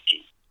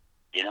Almighty,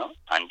 you know,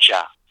 and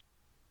Jah.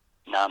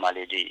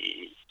 Normally,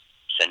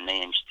 it's a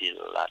name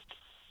still that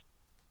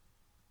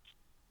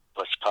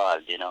was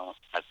called, you know,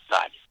 as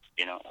God,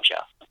 you know,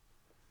 Jah.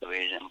 The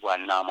reason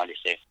one normally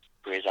say,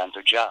 praise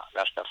unto Jah,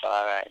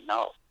 Rastafari,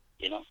 now,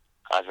 you know,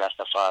 because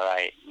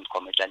Rastafari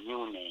come with a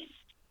new name,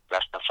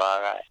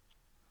 Rastafari.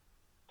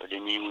 So the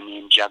new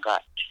name Jagat,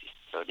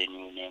 so the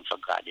new name for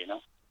God, you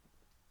know,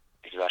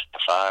 is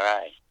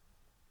Rastafari.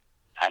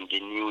 And the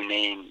new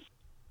name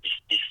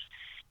is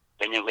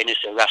when you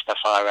say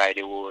Rastafari,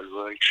 the whole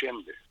world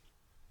tremble,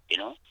 you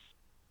know.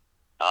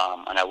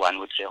 And one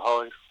would say,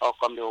 how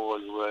come the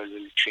whole world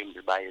will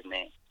tremble by his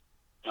name?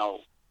 Now,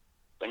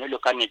 when you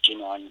look at it, you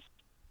know, and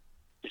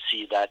you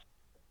see that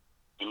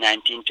in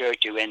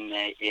 1930, when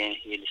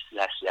Haile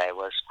Selassie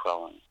was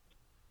crowned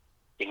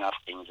King of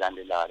Kings and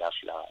the Lord of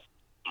Lords,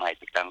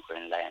 mighty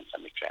conquering lion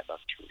from the tribe of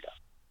Judah,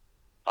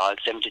 all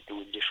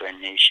 72 different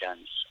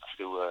nations of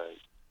the world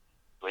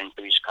went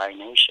to his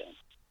coronation,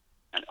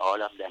 and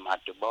all of them had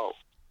to bow,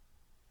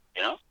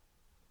 you know.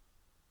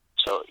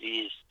 So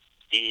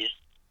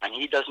and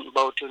he doesn't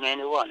bow to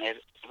anyone.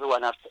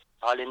 Everyone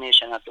all the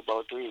nation have to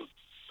bow to him.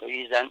 So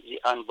he's the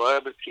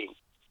unbowable king.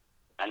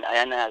 And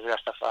I as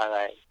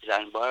Rastafari is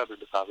unbowable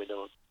because we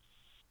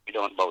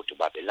don't bow to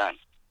Babylon.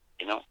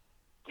 You know,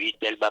 we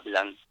tell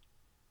Babylon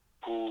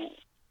who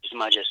His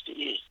Majesty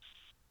is.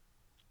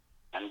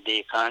 And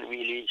they can't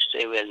really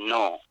say, well,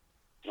 no,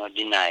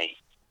 deny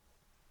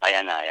I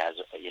as,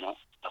 you know,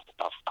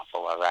 of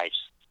our rights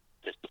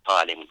to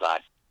call him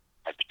God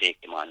and to take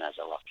him on as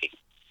our king,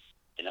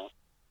 you know.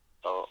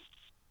 So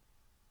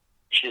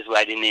this is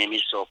why the name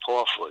is so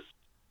powerful,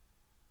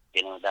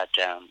 you know, that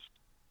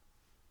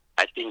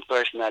I think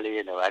personally,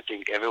 you know, I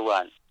think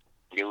everyone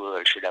in the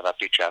world should have a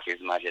picture of His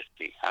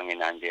Majesty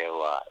hanging on their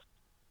wall,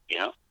 you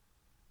know,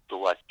 to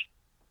what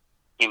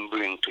him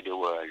bring to the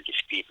world.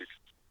 If people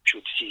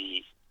should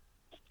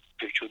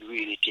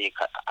really take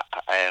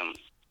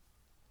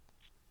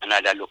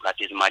another look at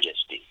His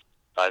Majesty,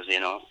 because, you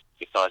know,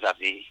 because of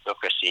the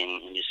hypocrisy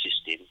in the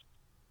system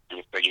and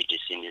the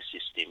prejudice in the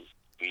system,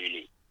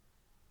 really,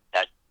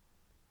 that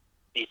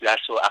people are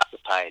so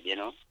occupied, you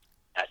know,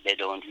 that they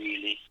don't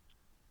really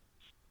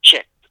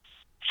check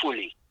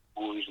fully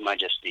who His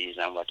Majesty is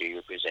and what He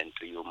represents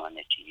to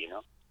humanity, you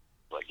know.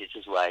 But this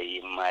is why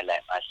in my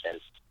life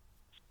myself,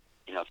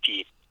 you know,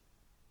 keep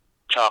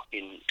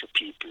talking to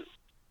people,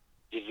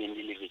 living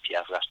the liberty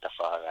of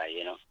Rastafari,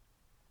 you know,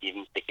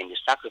 even taking the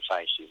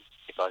sacrifices,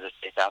 because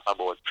they talk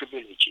about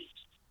privileges.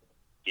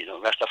 You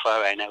know,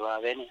 Rastafari never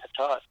have any at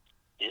all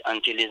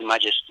until His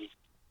Majesty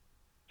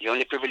The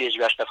only privilege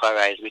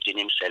Rastafari is within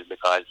himself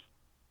because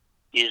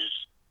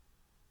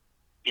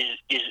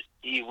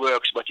he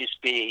works but his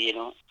pay, you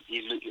know.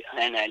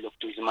 And I look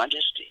to His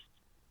Majesty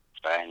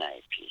for an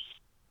IP.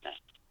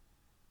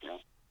 You know.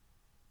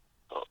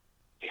 So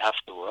we have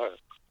to work,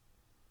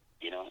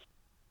 you know.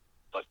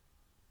 But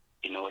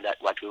you know that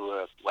what the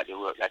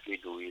work that we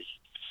do is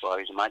for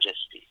His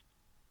Majesty,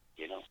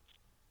 you know.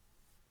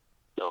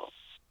 So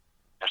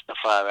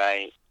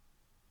Rastafari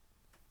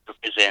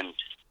represent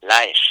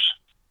life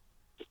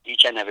to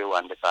each and every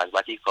one because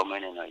what he comes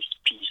in, you know, is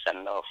peace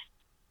and love.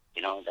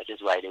 You know, that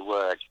is why the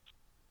word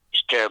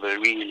is terrible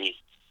really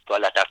to a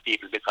lot of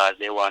people because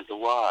they want to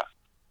war.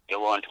 They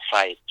want to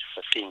fight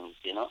for things,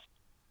 you know.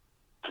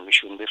 And we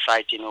shouldn't be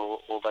fighting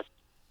over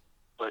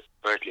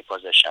earthly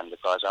possession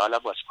because all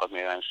of us come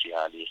here and see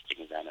all these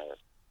things on earth.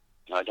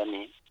 You know what I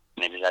mean?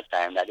 Maybe that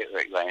time that the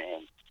earth going to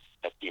end,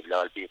 that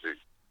all people,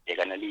 they're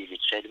going to leave it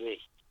said way,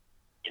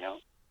 you know.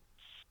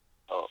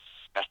 So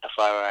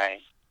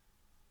Rastafari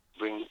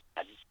bring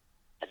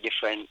a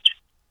different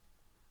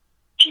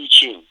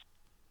teaching,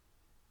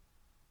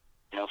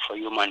 you know, for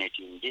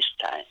humanity in this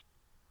time,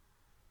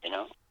 you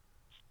know.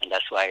 And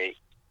that's why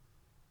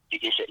you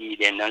can say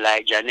they don't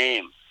like your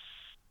name,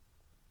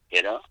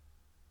 you know.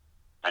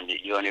 And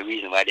the only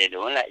reason why they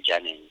don't like your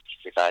name is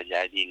because they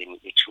are dealing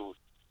with the truth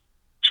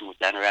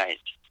and right.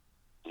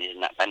 And it's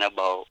not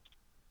about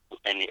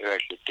any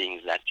earthly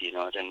things that, you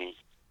know what I mean,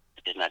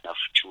 it is not of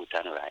truth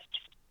and right.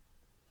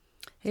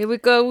 Here we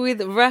go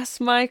with Ras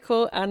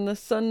Michael and the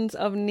Sons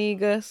of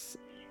Negus.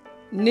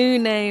 New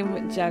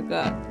name,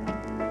 Jagger.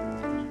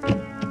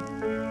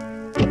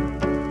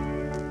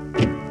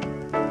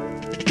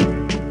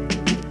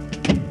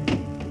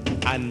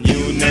 A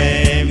new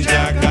name,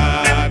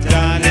 Jagger,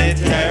 done it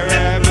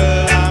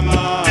terrible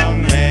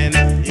among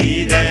men.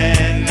 He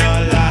then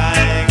no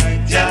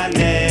like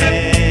Janet.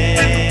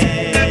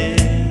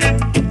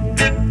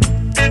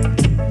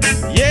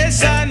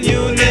 Yes, a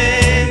new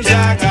name,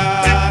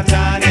 Jagger,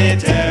 done it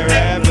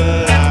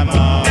terrible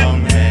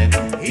among men.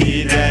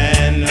 He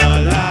then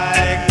no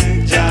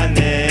like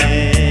Janet.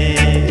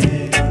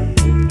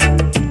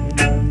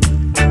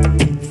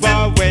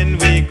 For when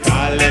we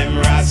call him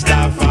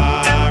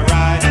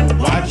Rastafari,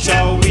 watch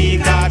how we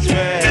got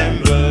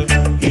tremble.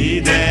 He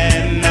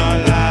then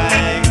no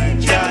like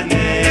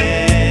Janet.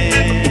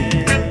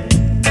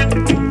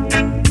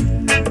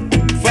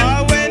 For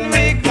when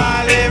we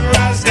call him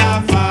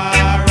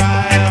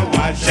Rastafari,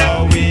 watch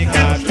how we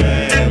got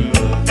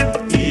tremble.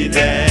 He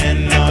then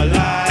no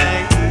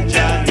like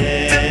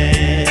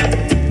Janet.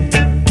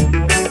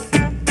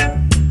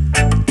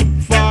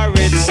 For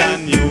it's a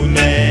new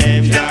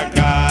name,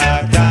 Jagger,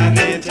 and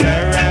it's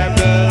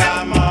terrible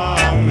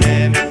among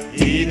men.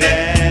 He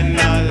then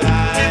no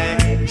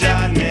like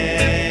Janet.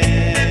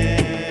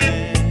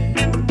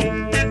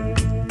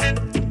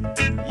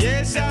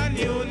 Yes, a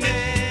new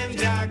name,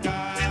 Jagger,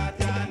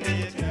 and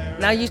it's terrible.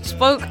 Now, you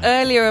spoke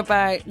earlier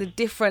about the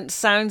different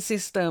sound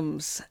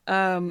systems.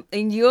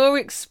 In your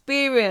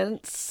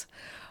experience,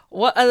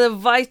 what are the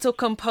vital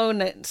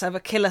components of a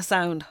killer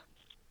sound?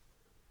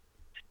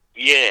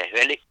 Yeah,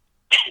 well,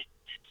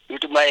 due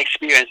to my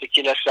experience, the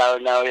killer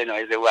sound now, you know,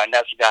 is the one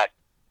that's got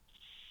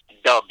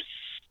dubs,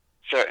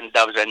 certain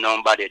dubs that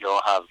nobody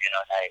don't have, you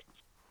know, like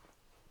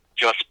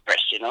Just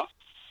Press, you know,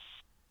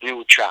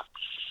 new tracks.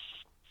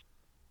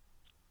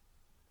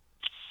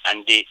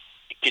 And the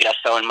killer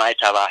sound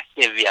might have a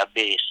heavier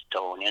bass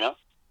tone, you know.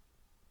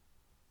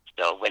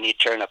 So when he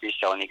turn up his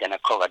sound, he's going to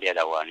cover the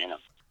other one, you know.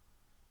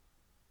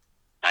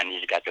 And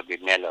he's got a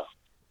big mellow,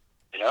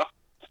 you know.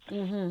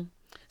 Mm-hmm.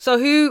 So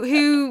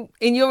who,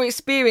 in your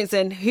experience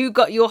then, who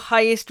got your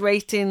highest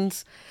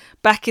ratings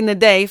back in the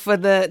day for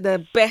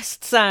the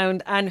best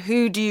sound, and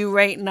who do you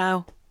rate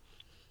now?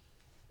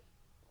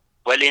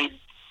 Well, in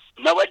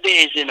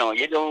nowadays, you know,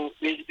 we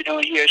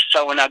don't hear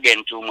sound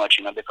again too much,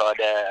 you know, because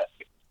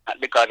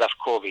of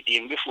COVID.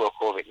 Even before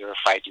COVID, we were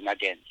fighting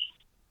against,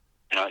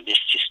 you know, these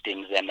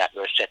systems and that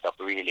were set up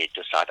really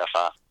to sort of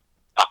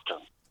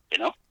battle, you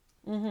know.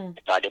 Mm-hmm.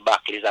 Because the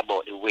battle is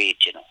about the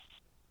weight, you know.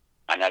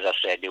 And as I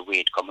said, the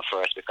weight comes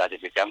first because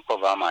if you can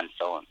cover a man's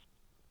sound,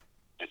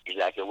 it's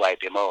like you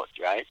wipe him out,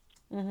 right?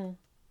 Mm-hmm.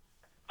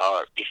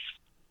 Or if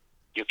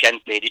you can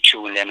play the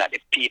tune then that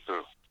the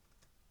people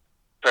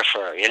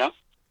prefer, you know.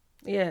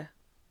 Yeah.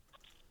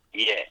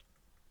 Yeah.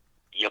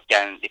 You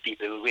can, the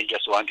people will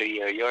just want to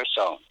hear your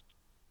song,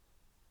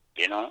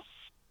 you know.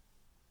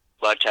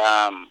 But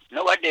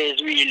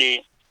nowadays,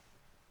 really,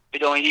 we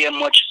don't hear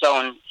much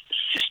sound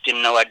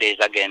system nowadays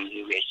again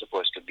the way it's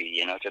supposed to be,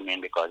 you know what I mean?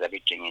 Because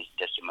everything is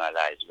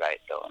decimalized right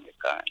down, you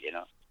can't, you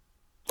know.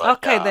 But,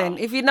 Okay, then,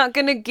 if you're not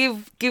going to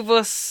give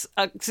us,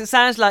 'cause it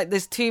sounds like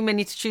there's too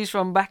many to choose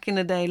from back in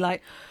the day,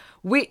 like,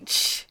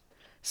 which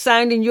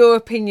sound, in your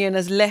opinion,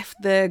 has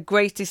left the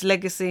greatest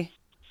legacy?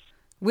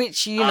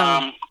 Which, you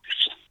know...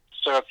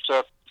 Sir,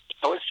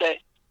 I would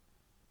say,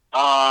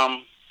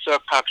 Sir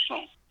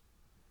Coxsone.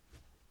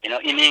 You know,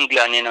 in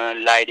England, you know,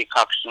 Lady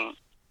Coxsone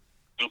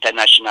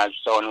International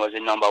sound was the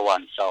number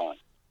one sound,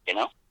 you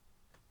know.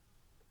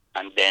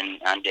 And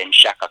then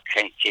Shaka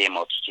came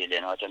up still,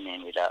 you know what I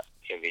mean, with a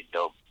heavy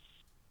dub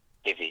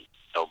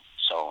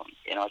sound,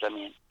 you know what I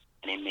mean?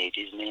 And he made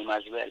his name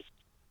as well.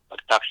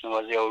 But Caxton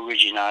was the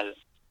original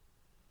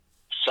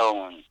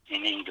sound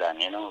in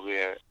England, you know,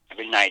 where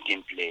every night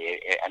he play,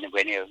 and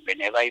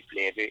whenever he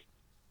play, he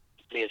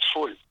plays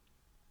full,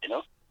 you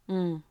know?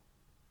 Mm.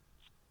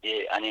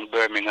 Yeah, and in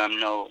Birmingham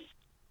now,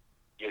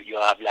 you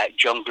have like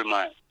Jungle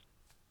Man,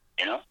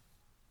 you know?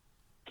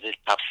 The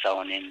top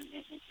sound in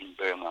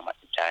Birmingham at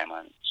the time,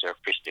 and Sir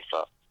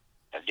Christopher,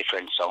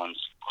 different sounds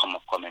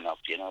coming up,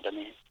 you know what I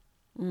mean?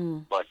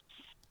 Mm. But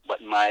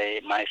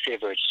my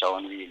favorite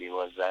sound really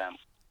was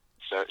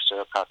Sir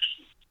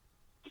Caxton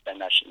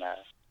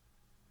International.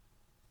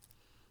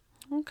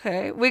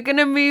 Okay, we're going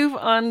to move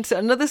on to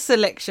another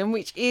selection,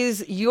 which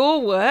is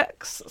your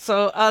works.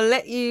 So I'll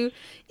let you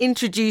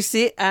introduce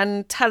it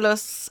and tell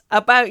us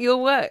about your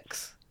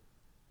works.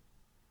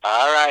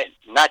 All right,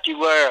 Natty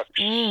Works.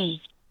 Mm.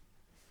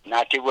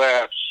 Natty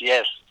Works,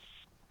 yes.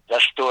 The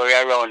story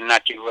around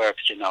Natty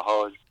Works, you know,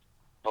 how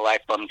I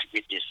come to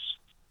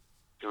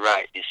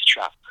write this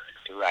track,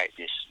 to write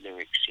these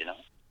lyrics, you know.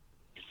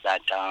 Is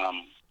that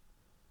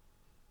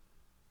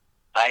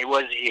I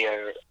was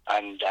here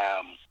and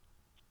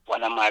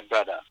one of my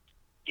brother,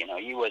 you know,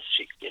 he was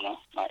sick, you know,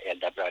 my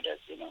elder brother,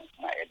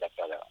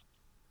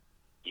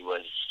 he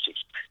was sick.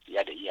 He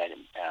had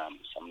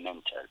some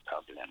mental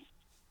problem.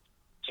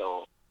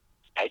 So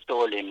I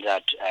told him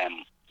that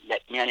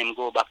let me and him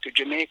go back to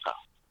Jamaica,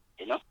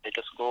 you know, let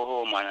us go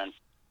home and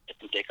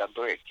let him take a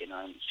break, you know,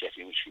 and see if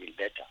he will feel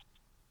better.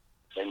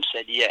 So he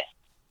said, yeah.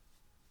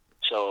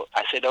 So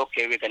I said,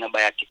 okay, we're going to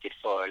buy a ticket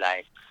for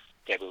like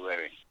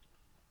February.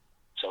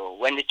 So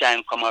when the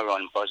time come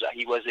around, because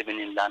he was living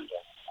in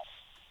London,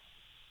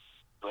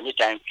 when the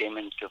time came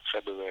into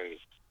February,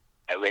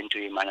 I went to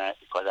him and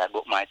because I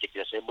booked my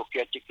ticket, I said, book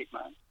your ticket,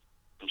 man.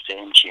 He said,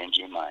 him change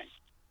his mind.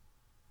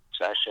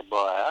 So I said, boy,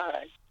 all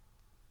right.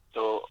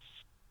 So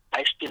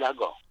I still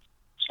go.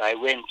 So I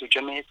went to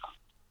Jamaica.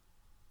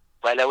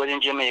 While I was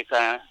in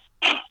Jamaica,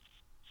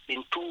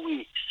 in 2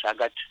 weeks, I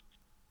got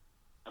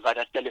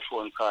a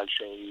telephone call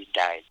saying he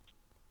died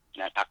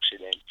in an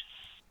accident.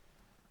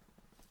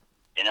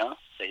 You know?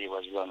 So he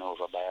was run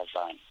over by a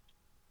van.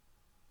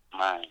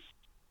 Man.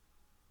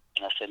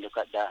 And I said, look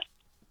at that.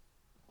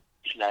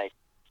 It's like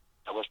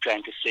I was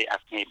trying to say,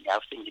 maybe I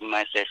was thinking to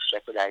myself,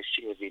 could I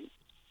save him?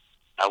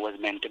 I was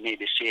meant to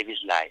maybe save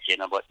his life, you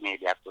know, but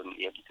maybe I couldn't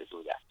be able to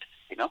do that,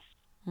 you know?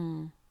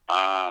 Mm.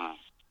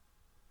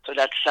 So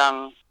that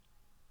song,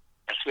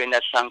 that's when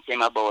that song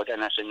came about,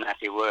 and I said,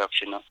 Natty Works,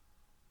 you know.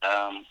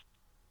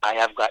 I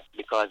have got,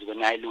 because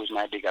when I lose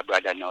my bigger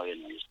brother now, you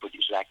know,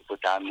 it's like he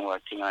put on more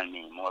thing on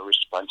me, more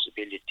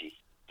responsibility,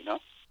 you know,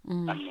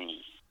 on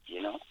me,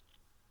 you know,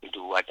 to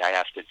do what I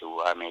have to do,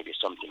 or maybe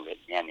something that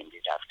me and him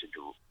did have to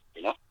do,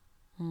 you know.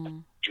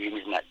 Dream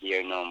is not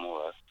there no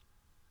more.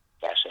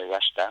 That's a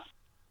Rasta.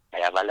 I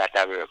have a lot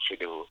of work to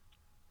do,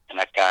 and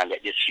I can't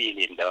let this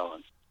feeling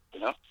down, you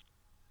know.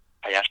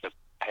 I have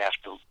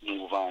to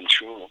move on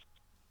through,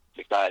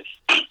 because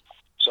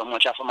so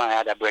much of my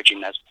other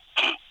brethren has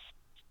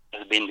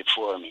been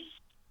before me,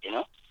 you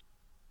know,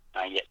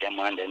 and yet them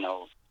on they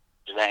know.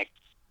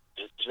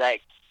 It's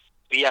like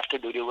we have to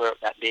do the work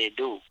that they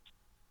do,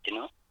 you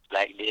know,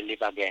 like they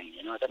live again,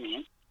 you know what I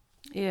mean?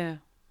 Yeah.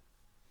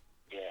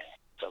 Yeah.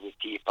 So we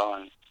keep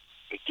on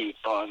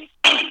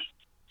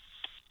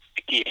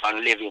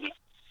living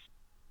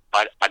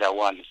other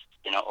ones,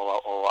 you know,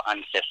 our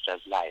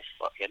ancestors' life,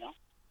 you know.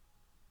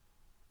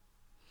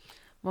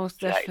 Most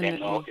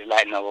definitely. It's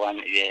like no one,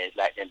 yeah, it's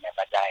like they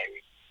never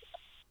die.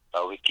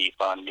 But we keep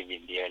on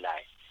living their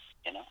life,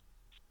 you know.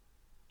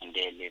 And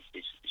they live,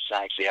 it's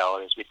like they are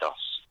always with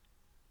us,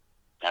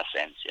 in a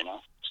sense, you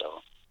know.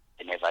 So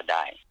they never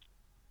die.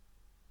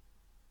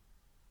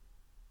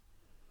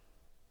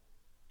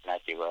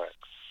 Natty Works.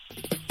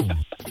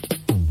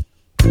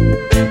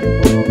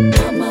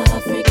 Mama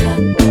Africa.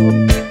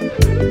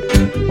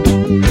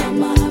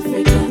 Mama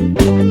Africa.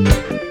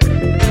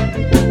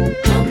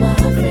 Mama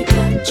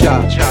Africa.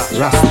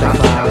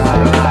 Rastafari.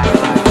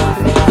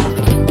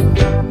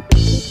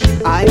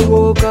 I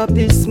woke up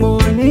this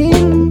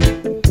morning,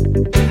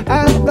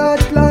 I've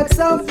got lots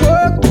of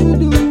work to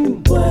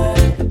do.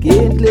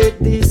 Can't let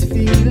this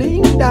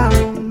feeling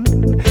down,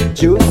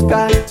 just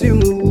got to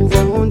move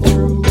on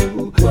through.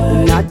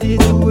 Natty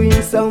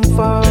doing some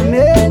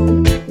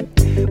farming,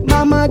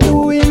 Mama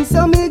doing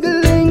some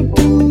higgling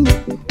too.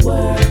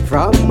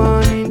 From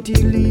morning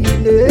till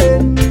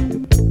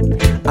evening,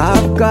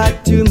 I've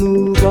got to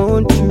move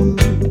on through.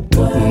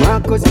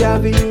 Marcus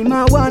Garvey,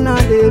 my one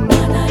of them.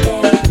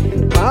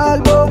 Paul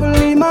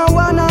Bogle, my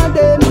one of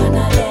them.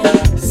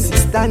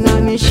 Sister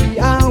Nanny, she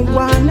are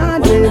one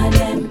of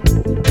them.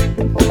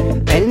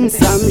 And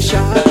Sam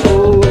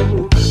Sharpo,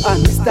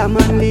 and Mr.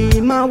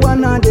 Manley, my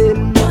one of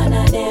them.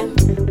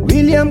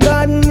 William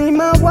Gardner,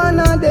 my one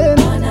of them.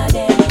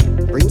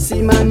 Prince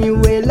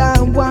Emmanuel,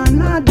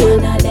 one of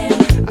them.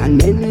 And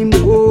many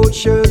more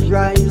should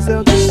rise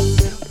again.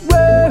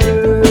 Work,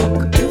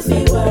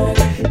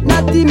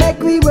 Natty make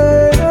we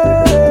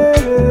work.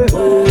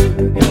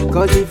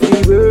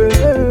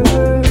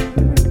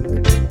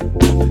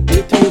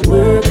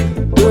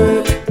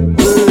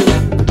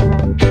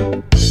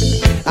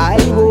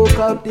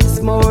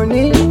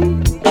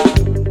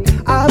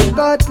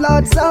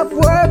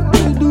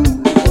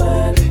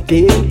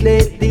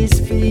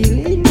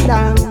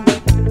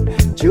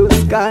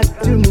 got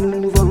to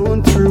move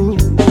on through.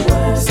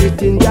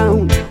 Sitting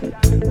down,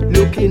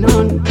 looking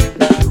on,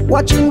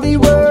 watching the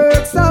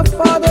works of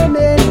other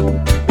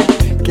men.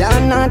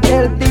 Cannot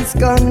help this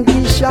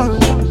condition.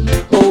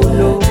 Oh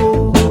no,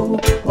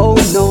 oh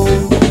no.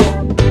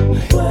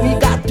 We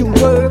got to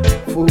work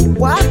for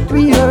what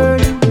we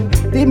earn.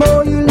 The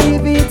more you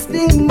live, it's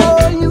the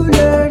more you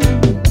learn.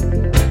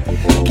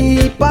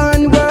 Keep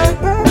on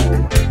work.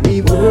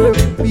 We work,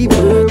 we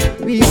work,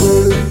 we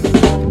work.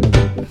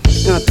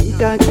 Now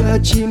Peter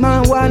Clutch, him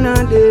a one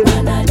of them.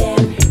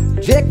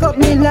 Jacob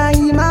Miller,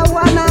 him a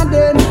one of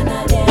them.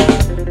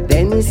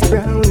 Dennis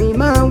Brown,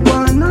 him a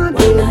one of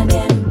them.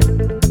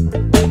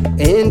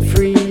 And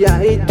Free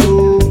I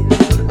do.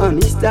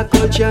 And Mr.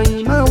 Culture,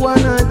 him a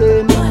one of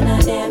them.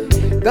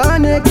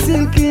 Garnet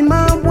Silk, him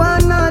a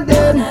one of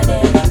them.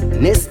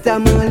 Nesta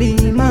Mali,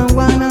 him a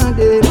one of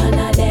them.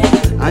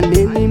 And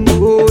many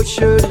more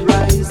should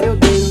rise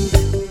again.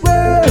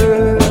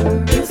 Work,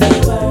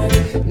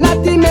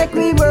 nothing make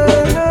we work.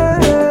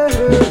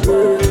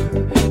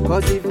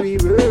 Cause if we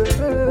work,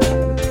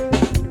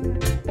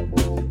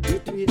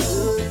 it will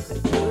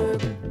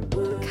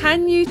work.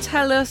 Can you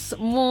tell us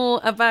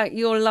more about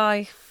your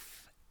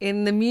life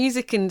in the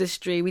music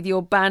industry with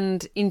your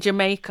band in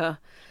Jamaica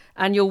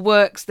and your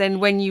works then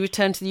when you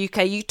returned to the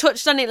UK? You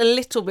touched on it a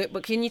little bit,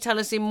 but can you tell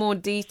us in more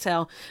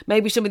detail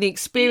maybe some of the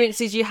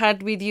experiences you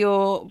had with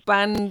your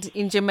band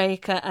in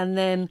Jamaica and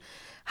then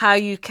how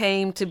you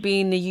came to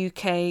be in the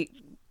UK,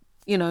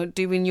 you know,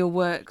 doing your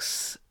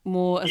works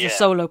more as a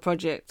solo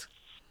project?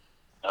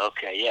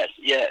 Okay, yes.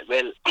 Yeah,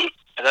 well,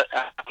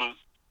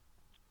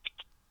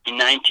 in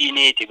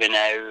 1980 when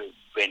I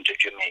went to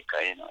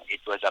Jamaica, you know, it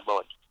was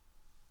about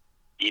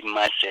even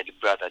my said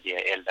brother,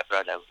 their elder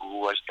brother, who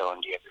was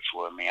down there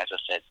before me, as I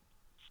said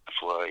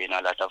before, you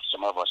know,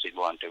 some of us would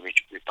want to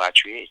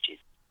repatriate it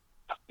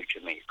back to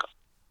Jamaica.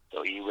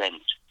 So he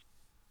went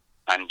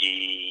and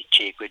he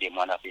take with him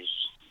one of his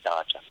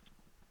daughter,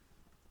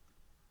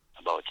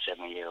 about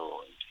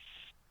 7-year-old.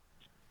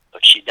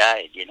 But she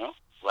died, you know,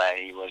 while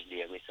he was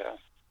there with her.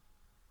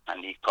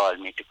 And he called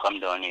me to come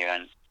down here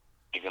and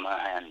give him a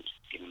hand,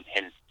 give him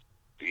help,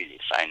 really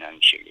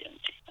financially and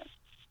things.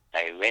 And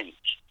I went.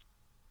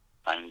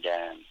 And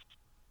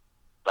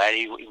while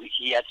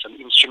he had some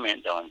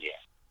instrument down there.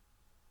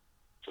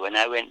 So when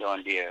I went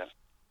down there,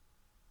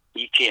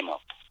 he came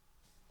up.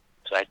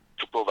 So I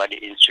took over the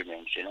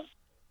instruments, you know.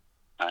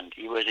 And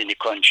he was in the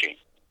country.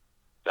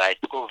 So I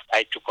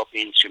took up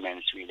the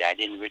instruments really. I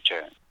didn't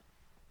return.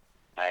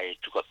 I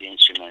took up the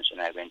instruments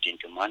and I went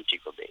into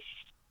Montego Bay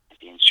with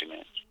the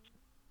instruments.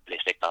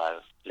 Place they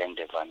call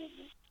Glendevon.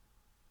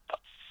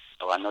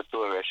 I was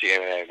notorious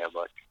here,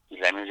 but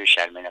as a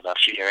musician, I never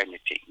fear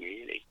anything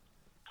really.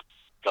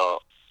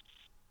 So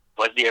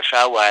was there for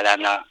a while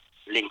and I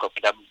link up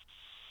with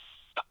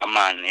a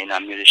man in a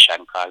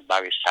musician called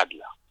Barry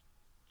Sadler.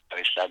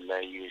 Barry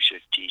Sadler used to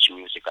teach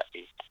music at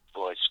the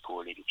boys'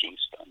 school in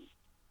Kingston.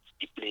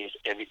 He plays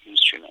every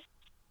instrument.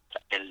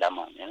 It's an elder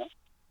man, you know.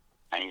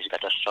 And he's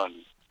got a son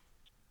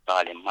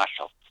called him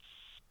Massop.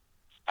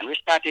 And we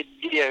started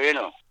there, you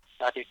know,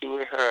 started to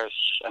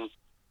rehearse and,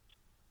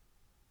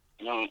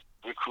 you know,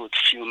 recruit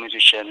few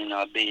musicians in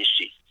our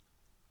basic.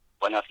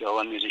 One of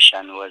our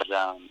musicians was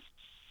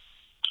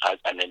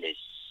Albanelli's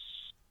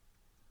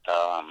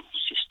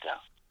sister,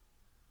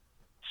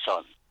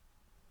 son,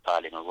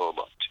 called him a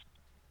robot,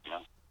 you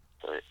know.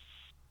 So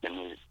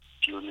the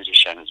few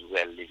musicians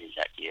well live in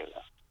that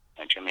area.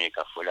 And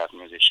Jamaica full of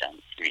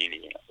musicians, really,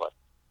 you know, but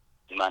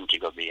in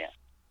Montego Bay,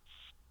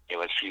 there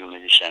were few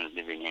musicians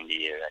living in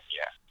the area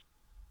there.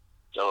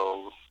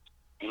 So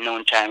in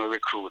no time we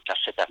recruit a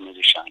set of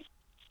musicians.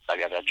 So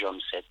we have a drum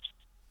set,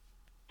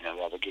 you know,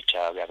 we have a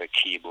guitar, we have a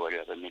keyboard, we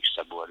have a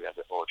mixer board, we have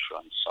the out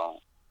front sound,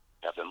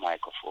 we have the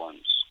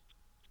microphones.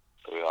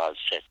 So we're all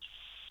set.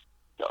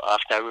 So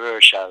after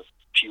rehearsal,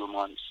 few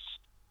months,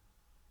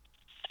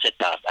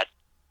 set up that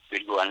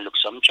we'll go and look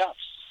some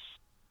jobs.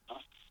 You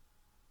know?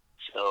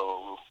 So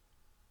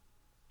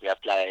we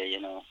apply, you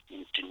know,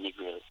 into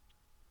Negril.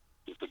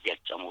 We could get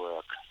some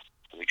work.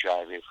 We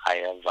drive a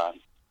higher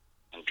van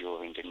and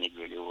drove into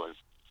Negril, the whole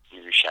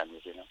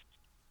musicians, you know,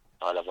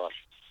 all of us.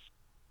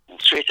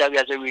 And straight away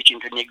as we reach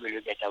into Negril,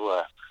 we get a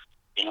work,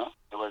 you know.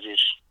 There was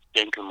this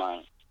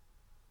gentleman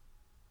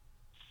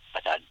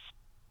that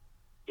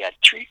he had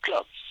 3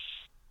 clubs,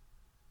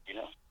 you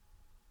know,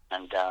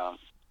 and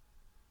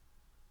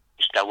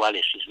Mr.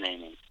 Wallace, his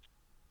name is,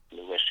 in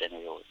the West End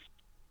Road,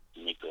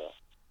 Negril.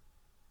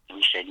 And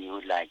he said he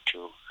would like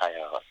to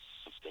hire us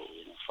to play,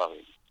 you know, for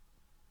him.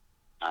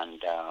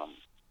 And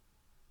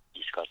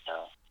he's got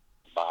a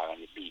bar on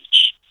the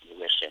beach, in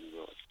the West End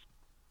Road.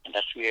 And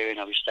that's where, you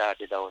know, we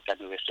started out on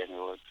the West End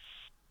Road,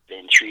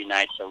 playing 3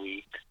 nights a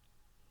week.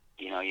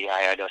 You know, he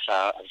hired us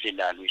a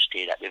villa and we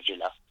stayed at the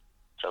villa.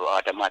 So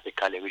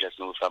automatically we just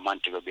moved from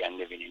Montego Bay and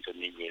living into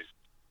Negril.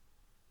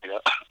 You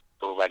know,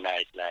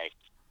 overnight, like,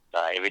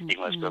 everything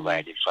was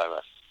provided for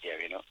us here,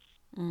 you know.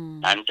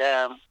 And,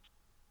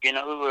 you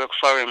know, we worked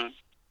for him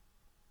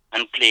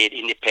and played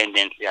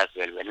independently as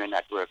well. When we're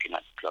not working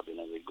at the club, you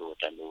know, we go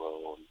out and do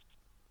our own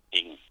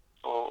thing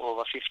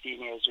for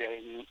 15 years we were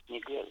in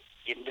Negril,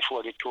 even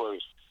before the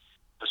tourists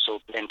were so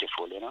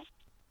plentiful, you know,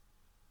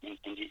 in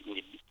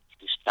the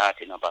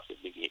starting up of the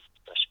big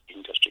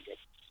industry.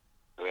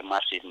 Very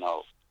massive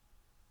now.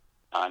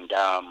 And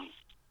I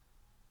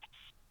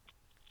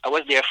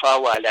was there for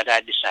a while that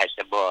I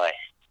decided, boy,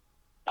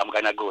 I'm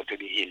going to go to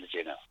the hills,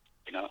 you know.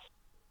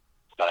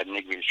 But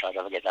Negril sort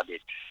of get a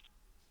bit,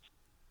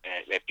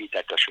 where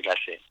Peter Tosh should have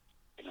said,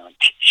 you know,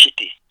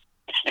 shitty.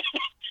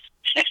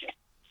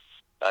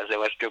 Because there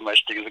was too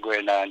much things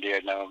going on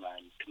there now,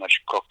 man. Too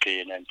much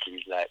cocaine and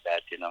things like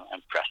that, you know,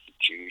 and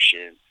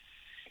prostitution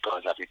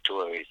because of the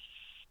tourists,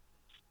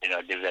 you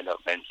know,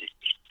 development.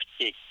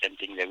 It's and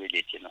things that we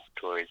did, you know,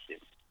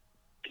 tourism,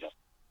 you know.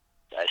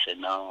 So I said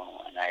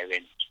no, and I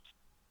went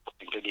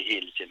up into the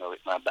hills, you know,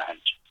 with my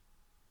band,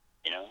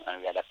 you know, and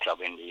we had a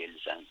club in the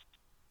hills and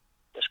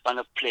just kind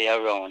of play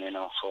around, you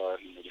know, for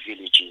the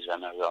villages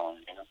and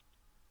around, you know.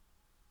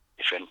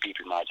 Different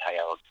people might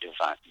hire out the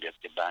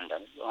band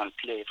and go and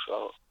play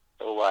for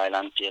a while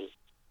until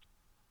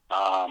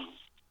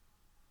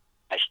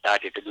I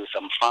started to do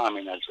some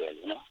farming as well,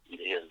 you know, in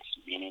the hills.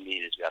 Being in the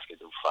hills, we have to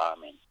do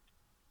farming,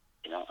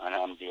 you know, and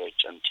I'm there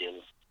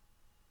until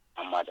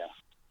my mother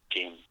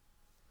came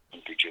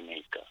into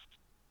Jamaica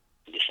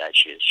and decided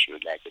she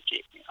would like to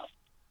take me up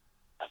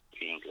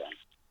to England,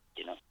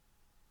 you know,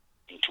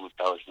 in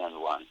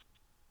 2001.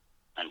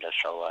 And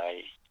that's how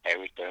I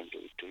returned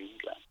to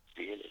England,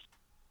 really.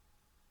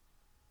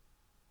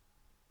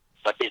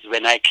 But it's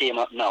when I came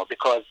up now,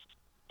 because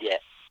I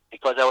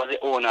was the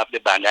owner of the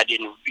band, I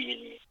didn't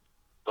really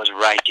was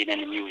writing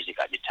any music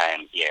at the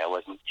time. Yeah, I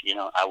wasn't, you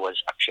know, I was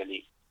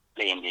actually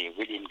playing the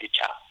rhythm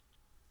guitar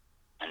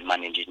and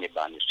managing the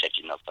band,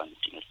 setting up and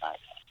things like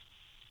that.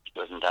 It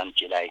wasn't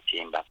until I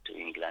came back to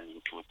England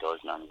in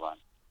 2001,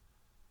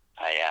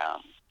 I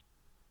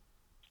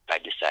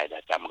decided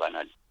that I'm going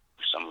to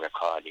do some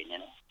recording, you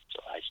know. So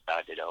I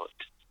started out,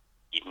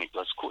 even it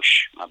was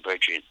Kush, my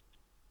brethren,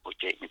 would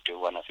take me to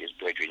one of his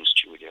brethren's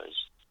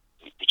studios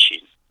in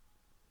Pichine.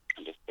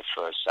 And the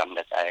first song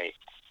that I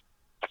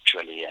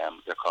actually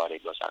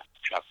recorded was a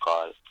track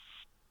called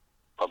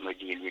Come We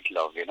Deal With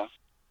Love, you know.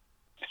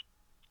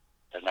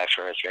 That's my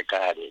first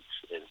record.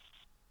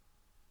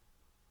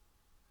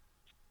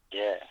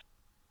 Yeah.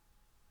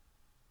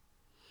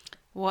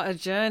 What a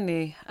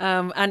journey.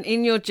 And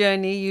in your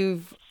journey,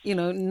 you've, you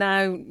know,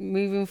 now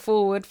moving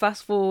forward,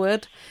 fast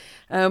forward,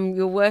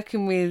 you're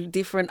working with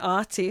different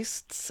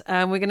artists.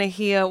 We're going to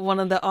hear one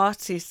of the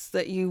artists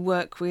that you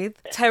work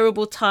with.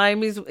 Terrible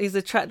Time is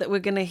a track that we're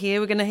going to hear.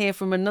 We're going to hear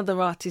from another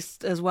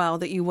artist as well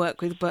that you work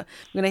with, but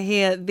we're going to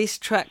hear this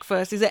track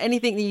first. Is there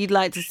anything that you'd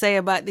like to say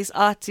about this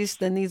artist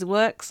and these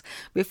works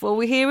before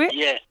we hear it?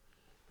 Yeah.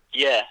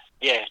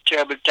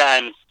 Terrible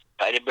Time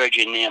by the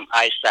virgin name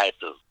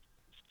iCycle.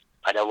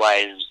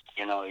 Otherwise,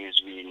 you know,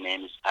 his real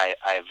name is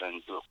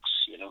Ivan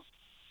Brooks, you know.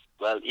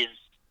 Well, it's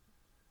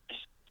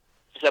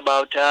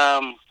about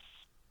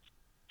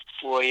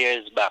 4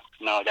 years back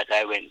now that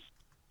I went,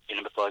 you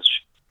know, because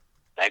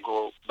I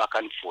go back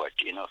and forth,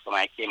 you know. From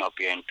I came up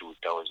here in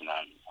 2001,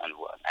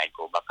 I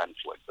go back and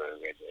forth very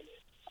regularly.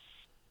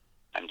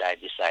 And I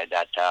decided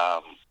that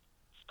I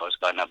was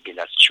going to build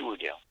a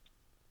studio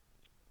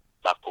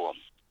back home,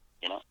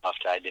 you know,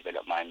 after I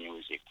developed my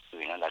music,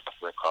 doing a lot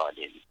of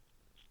recording.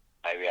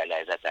 I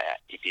realized that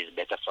it is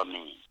better for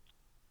me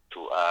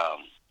to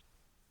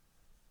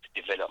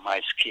develop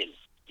my skill,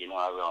 you know,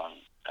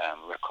 around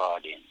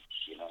recordings,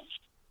 you know,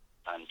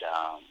 and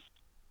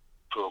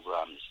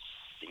programs,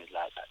 things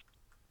like that.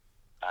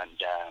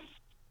 And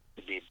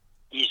it'd be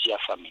easier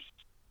for me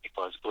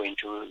because going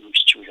to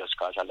studios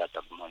costs a lot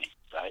of money,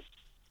 right?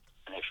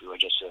 And if you were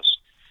just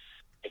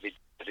every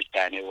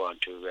time you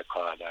want to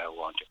record or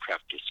want to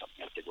practice something,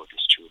 you have to go to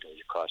studio.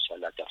 It costs a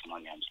lot of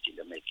money and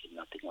still making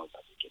nothing out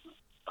of it, you know.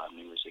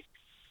 Music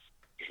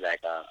is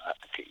like a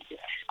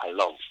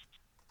love,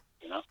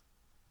 you know.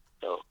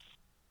 So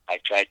I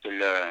tried to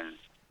learn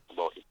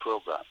about the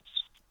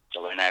programs.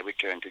 So when I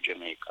returned to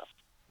Jamaica,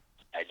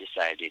 I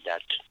decided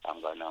that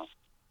I'm gonna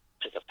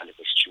set up a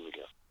little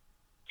studio.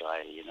 So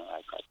I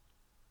got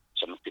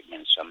some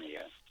equipment from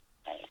here.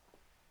 I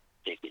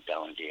take it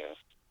down there,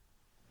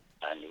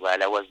 and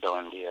while I was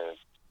down there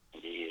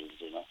in the hills,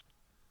 you know,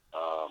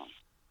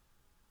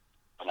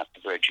 one of the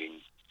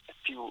virgin,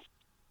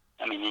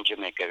 in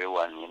Jamaica,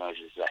 everyone, you know,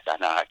 is like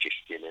an artist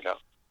still, you know.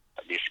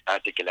 But this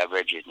particular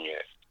virgin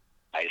here,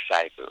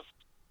 iCycle,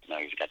 you know,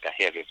 he's got a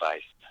heavy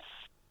voice.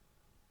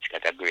 He's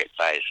got a great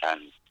voice,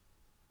 and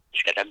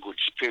he's got a good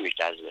spirit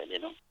as well, you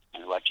know.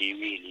 And what he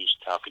really is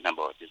talking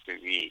about is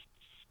very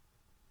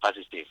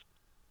positive,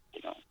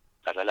 you know.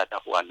 Because a lot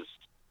of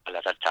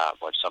talk,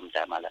 but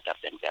sometimes a lot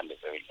of them can be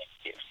very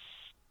negative.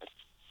 But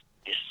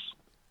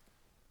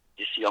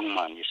this young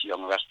man, this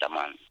young Rasta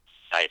man,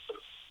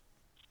 Cycle,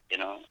 you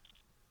know,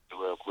 we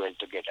work well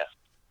together.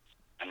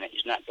 And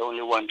it's not the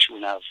only one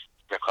tune I've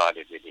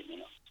recorded with him, you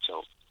know.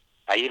 So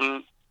I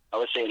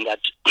was saying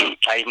that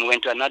I even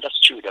went to another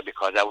studio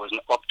because I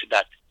wasn't up to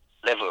that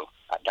level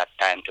at that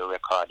time to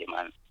record him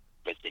and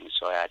everything.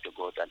 So I had to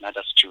go to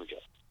another studio.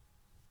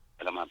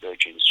 And my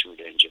Virgin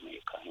Studio in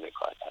Jamaica and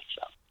record that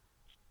song.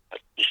 But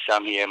this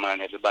song here,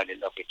 man, everybody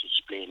love it.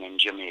 It's playing in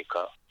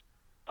Jamaica,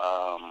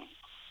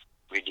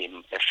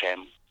 Rhythm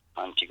FM,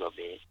 Montego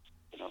Bay.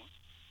 You know,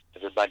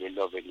 everybody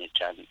loving it,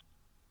 and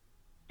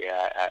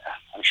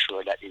I'm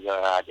sure that is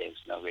our audience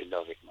now will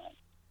love it, man.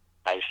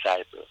 I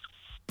cycle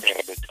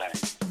every time.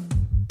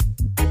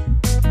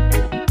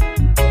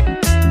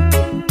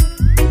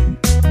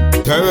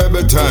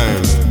 Terrible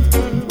time.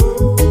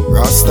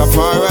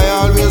 Rastafari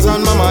always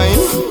on my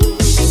mind.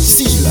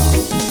 Seala.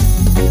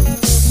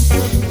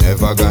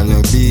 Never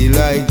gonna be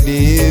like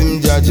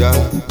them, Jaja.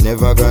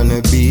 Never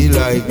gonna be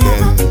like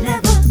them.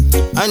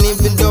 And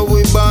even though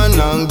we born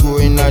and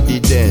growing at the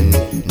den,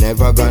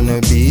 never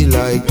gonna be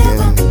like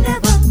them.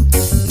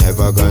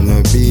 Never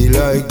gonna be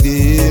like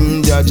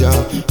them,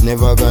 Jaja.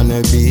 Never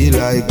gonna be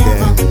like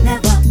them.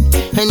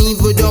 And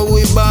even though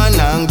we born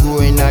and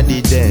growing at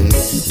the den,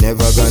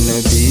 never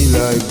gonna be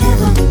like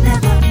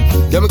them.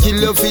 Them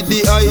kill you for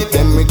the hype,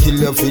 them me kill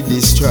you for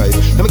the strife.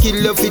 Them kill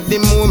you for the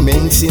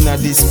moments in a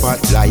the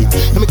spotlight.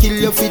 Them kill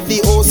you for the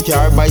horse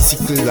car,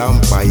 bicycle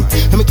and bike.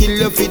 Them kill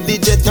you for the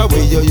jet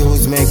away you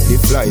use make the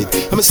flight.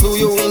 Them slow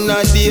you in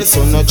a day,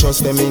 so not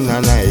trust them in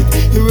a night.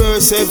 You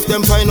yourself,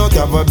 them find out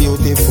have a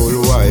beautiful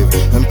wife.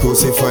 Them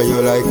crucify you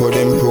like how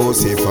them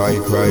crucify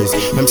Christ.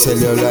 Them sell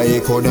you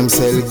like how them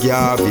sell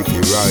gab if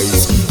you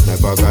rise.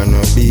 Never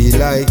gonna be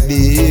like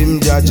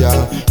them,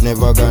 Jaja.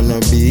 Never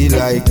gonna be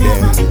like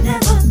them.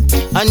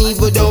 And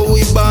even though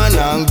we born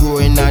and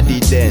growing at the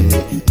den,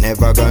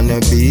 never gonna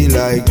be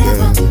like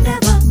them.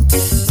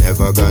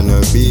 Never gonna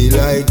be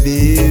like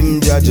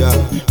them, Jaja.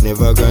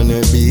 Never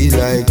gonna be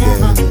like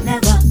them.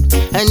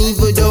 And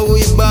even though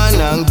we born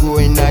and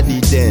growing at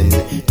the den,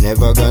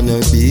 never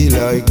gonna be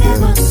like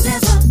them.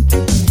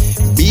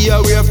 Be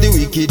aware of the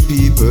wicked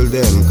people,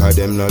 them, cause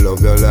them no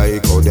love you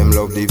like how them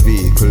love the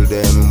vehicle,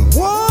 them.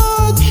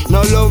 What?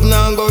 No love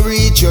now go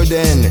reach you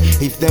then.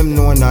 If them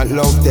know not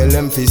love, tell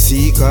them to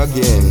seek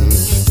again.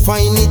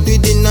 Find it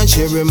within and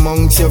share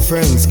amongst your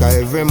friends, cause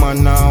every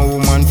man and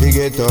woman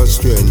forget her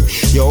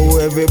strength. Yo,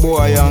 every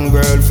boy and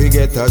girl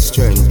forget her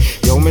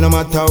strength. Yo, me no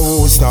matter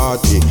who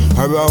started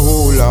or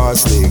who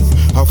last leg.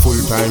 A full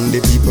time the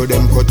people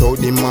them cut out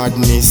the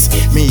madness.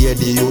 Me hear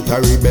the youth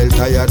a rebel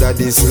tired of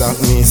this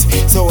slackness.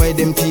 So why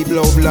them keep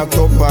love locked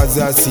up as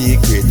a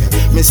secret?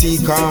 Me see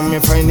calm, me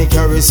find it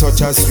carry such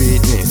a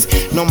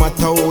sweetness. No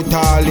matter how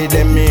tall it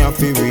them, me have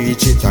to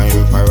reach it. I'm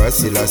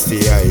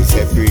Selassie, I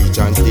say preach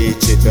and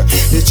teach it.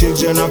 The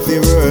children of the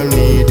world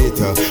need it.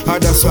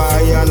 And that's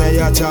why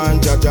I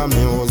chant Jaja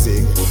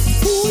music.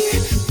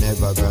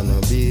 Never gonna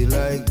be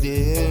like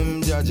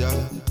them,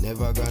 Jaja.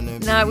 Never gonna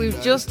be. Now we've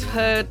just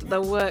heard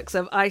the works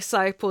of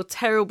iCycle,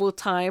 Terrible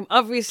Time.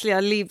 Obviously,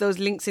 I'll leave those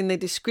links in the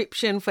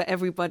description for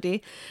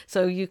everybody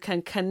so you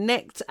can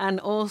connect and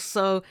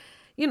also,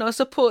 you know,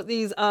 support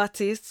these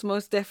artists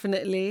most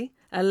definitely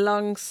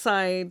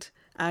alongside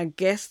our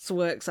guests'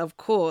 works, of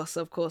course.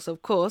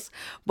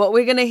 But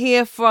we're going to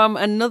hear from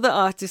another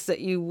artist that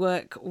you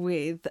work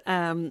with,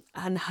 and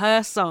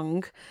her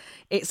song,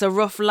 It's a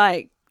Rough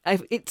Life.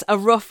 It's a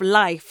Rough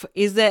Life.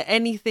 Is there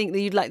anything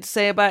that you'd like to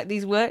say about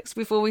these works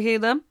before we hear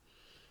them?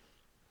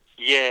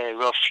 Yeah,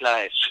 rough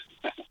life.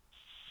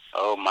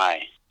 Oh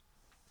my.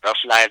 Rough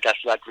life,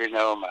 that's what we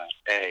know, man.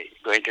 Hey,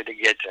 going to the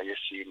ghetto, you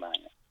see, man.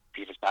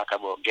 People talk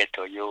about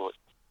ghetto youth,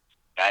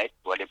 right?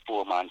 What the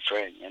poor man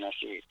friend, you know,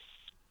 see.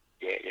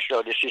 Yeah,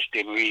 so the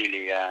system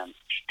really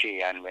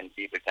stay, and when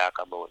people talk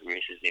about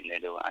racism, they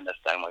don't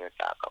understand what they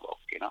talk about,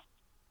 you know.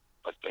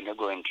 But when you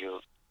go into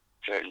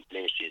certain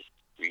places,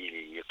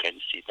 really, you can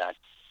see that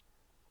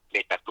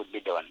better could be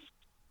done.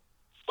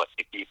 But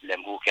the people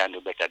them who can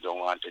do better don't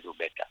want to do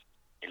better,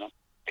 you know.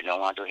 They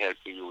don't want to help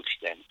the youth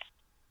then.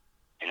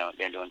 You know,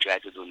 they don't try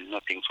to do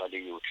nothing for the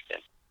youth then.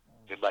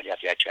 Everybody have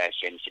to try to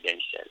fend for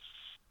themselves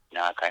in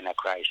a kind of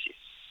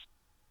crisis,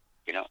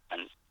 you know.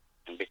 And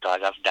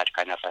because of that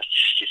kind of a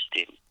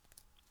system,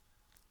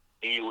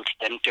 the youth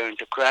then turn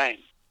to crime,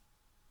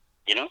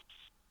 you know.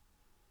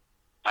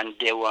 And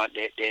they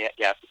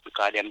have to,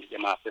 because them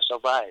have to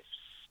survive.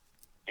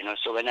 You know,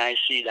 so when I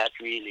see that,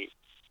 really,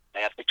 I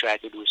have to try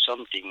to do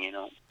something, you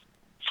know,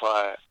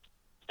 for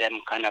them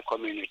kind of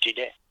community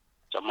there.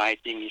 So my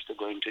thing is to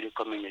go into the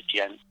community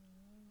and,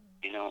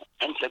 you know,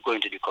 and to go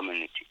into the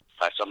community.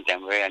 Because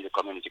sometimes where in the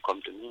community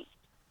come to me,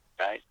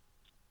 right?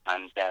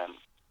 And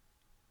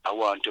I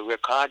want to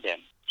record them,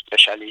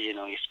 especially, you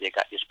know, if they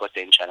got this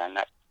potential, and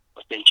that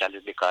potential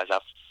is because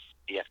of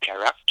their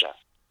character,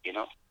 you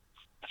know,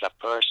 as a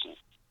person.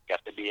 You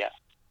have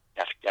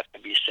to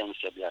be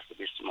sensible, you have to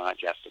be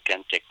smart, you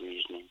can take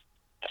reasoning,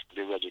 you have to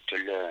be ready to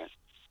learn,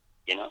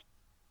 you know.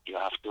 You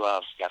have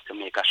to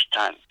make a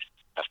stand.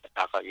 You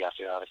have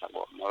to have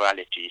about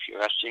morality. If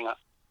you're a singer,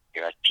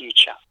 you're a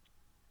teacher,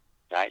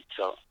 right?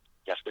 So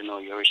you have to know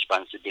your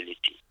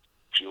responsibility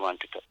if you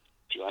want to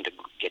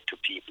get to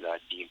people or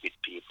deal with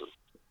people,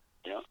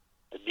 you know.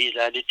 But these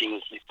are the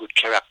things with good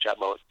character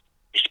about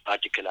this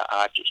particular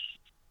artist.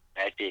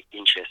 I take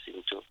interest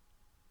into,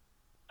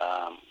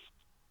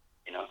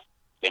 you know,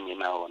 spending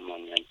my own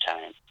money and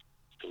time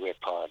to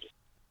record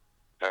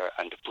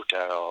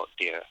are out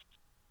there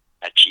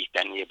that she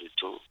can be able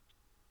to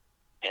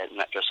help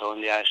not just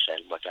only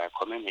ourselves but our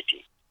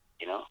community,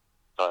 you know.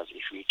 Because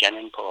if we can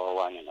empower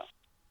one, you know,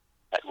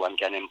 that one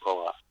can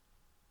empower,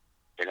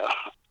 you know,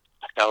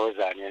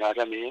 1,000, you know what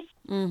I mean?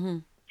 Mm-hmm.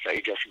 So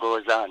it just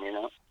goes on, you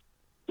know.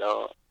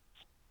 So,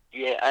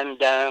 yeah,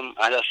 and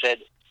as I said,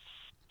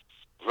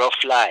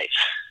 rough life.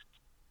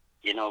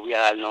 You know, we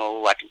all know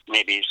what,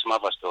 maybe some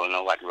of us don't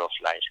know what rough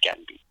life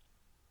can be.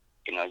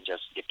 You know,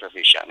 just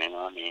deprivation, you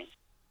know what I mean?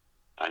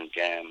 And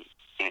you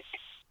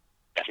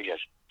have to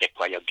just take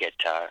what you get,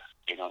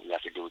 you know, you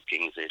have to do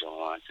things you don't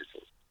want to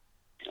do.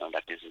 You know,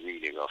 that is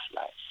really rough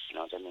life, you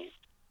know what I mean?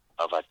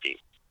 Poverty,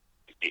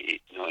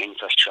 you know,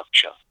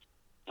 infrastructure,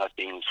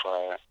 nothing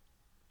for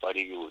the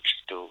youth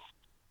to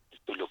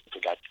look to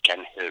that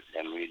can help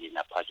them really in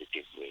a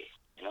positive way,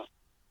 you know?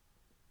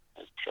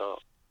 And so,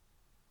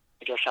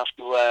 you just have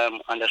to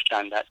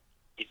understand that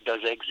it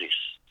does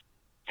exist,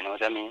 you know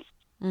what I mean?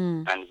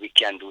 And we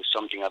can do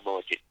something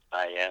about it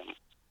by,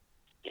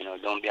 you know,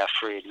 don't be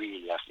afraid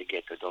really of the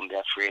ghetto. Don't be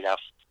afraid of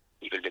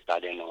people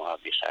because they know how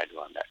this side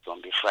one that.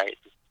 Don't be frightened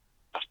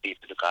of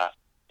people because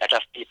a lot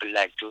of people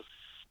like to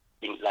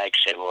think like,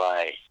 say,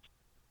 why,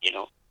 you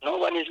know, no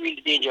one is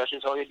really dangerous.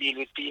 It's how you deal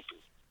with people.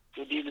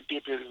 You deal with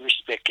people with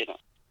respect, you know.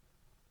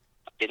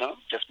 You know,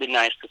 just be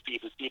nice to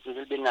people. People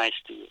will be nice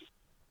to you.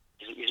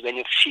 It's when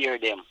you fear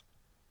them.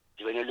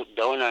 It's when you look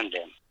down on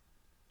them.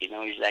 You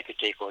know, it's like you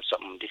take out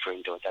something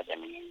different out of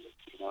them.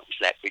 You know,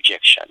 it's like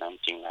rejection and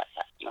things like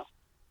that, you know.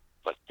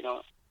 But, you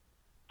know,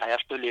 I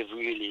have to live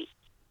really,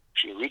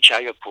 if you're rich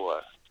or you're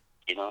poor,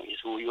 you know,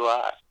 it's who you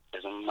are.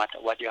 Doesn't matter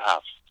what you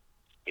have,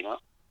 you know.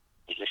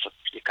 It's just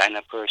the kind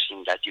of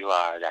person that you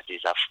are that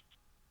is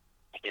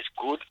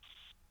good,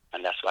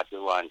 and that's what we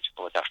want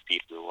out of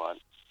people. We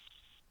want.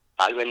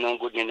 All when no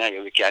good in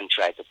you, we can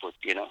try to put,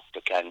 you know,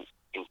 to can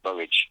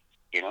encourage,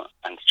 you know,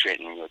 and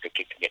strengthen you to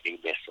get the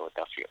best out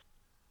of you.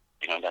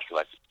 You know, that's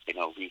what, you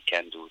know, we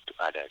can do to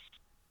others.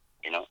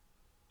 You know,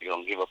 we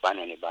don't give up on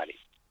anybody.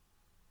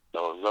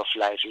 So rough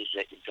life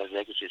it does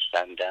exist,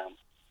 and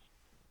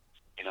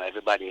you know,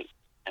 everybody,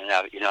 and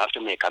you know, have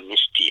to make a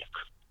mistake.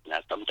 Now,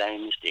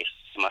 sometimes mistakes,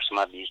 some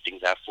of these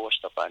things are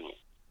forced upon you.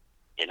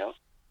 You know,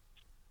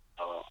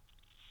 so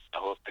I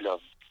hope you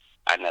love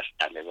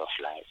understand the rough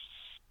life.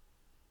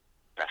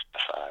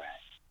 Rastafari.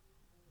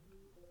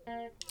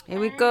 Here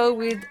we go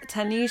with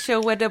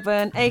Tanisha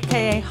Wedderburn,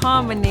 aka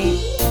Harmony.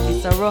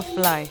 It's a rough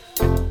life.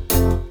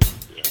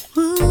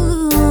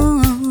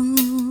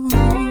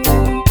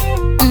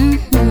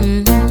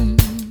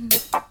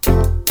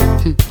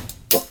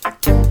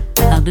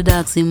 Have the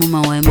dog see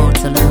mama why mouth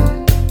so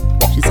long.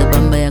 She said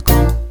Bambaya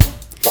come.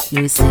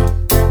 You see.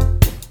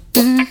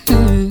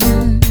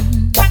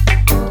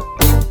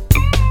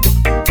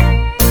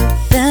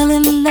 Fell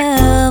in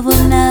love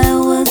when I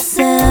was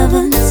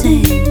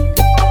 17.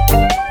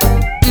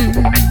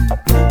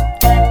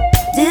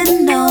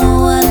 Didn't know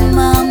what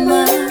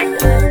mama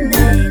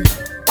named.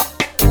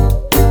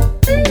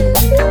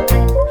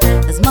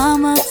 As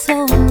mama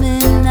told me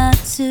not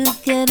to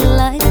get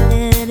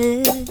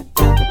lightheaded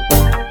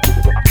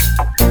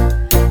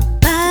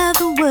by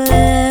the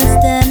words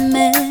that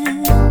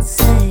men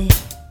say.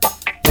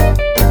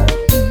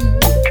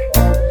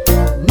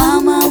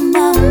 Mama,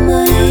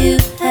 mama, you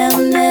have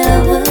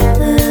never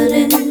heard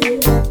it.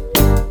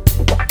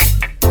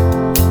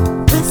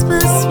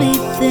 Whisper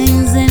sweet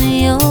things in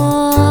your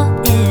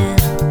ear.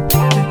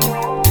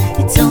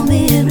 You told me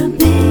it'll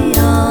be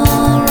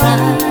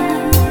alright.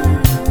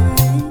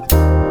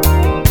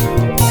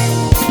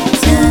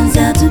 Turns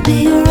out to be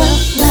a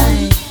rough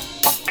life.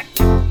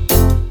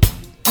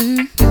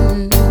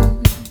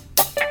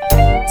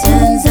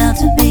 Turns out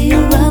to be a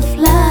rough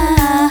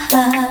life.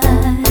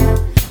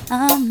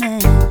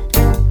 Amen.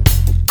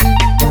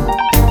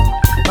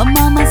 But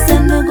mama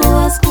said me go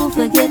to school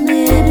for get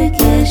me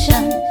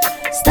education.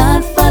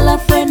 Start follow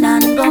friend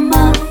and go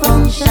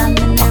malfunction.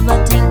 Me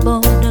never think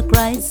about the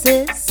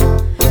crisis.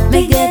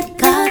 Me get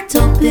caught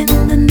up in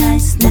the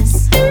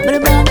niceness. But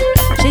about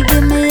she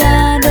give me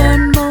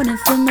hard-earned money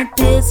for me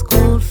pay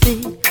school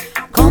fee.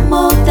 Come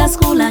out of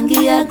school and give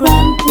a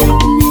grand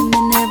picnic. Me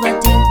never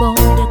think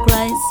about the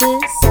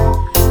crisis.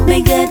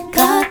 Me get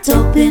caught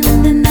up in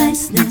the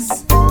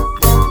niceness.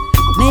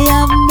 Me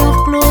have enough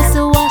clothes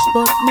to wash,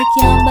 but me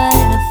can't buy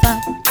the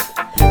fat.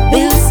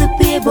 Bills to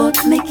pay, but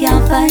me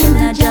can't find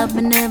a job.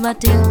 Me never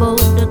think about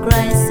the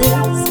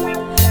crisis.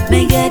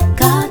 Me get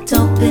caught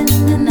up in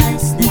the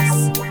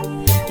niceness.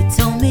 You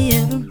told me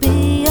it'll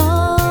be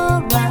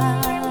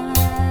alright.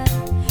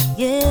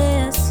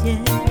 Yes,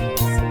 yes.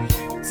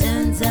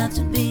 Turns out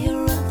to be a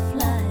rough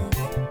life.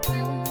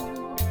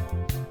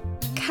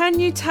 Can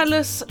you tell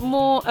us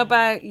more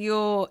about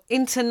your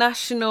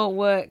international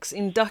works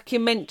in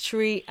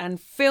documentary and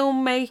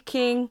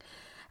filmmaking?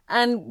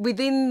 And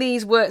within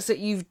these works that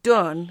you've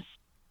done,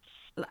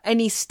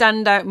 any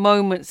standout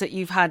moments that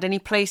you've had, any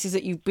places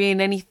that you've been,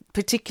 any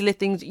particular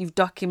things that you've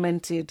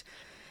documented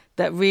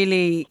that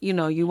really, you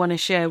know, you want to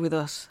share with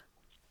us?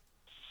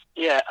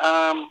 Yeah,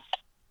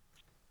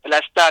 Well,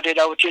 I started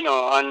out,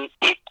 on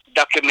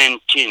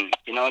documenting,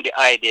 the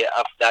idea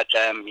of that,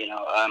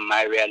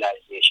 my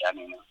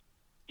realization,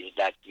 is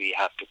that we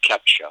have to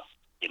capture,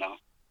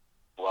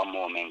 our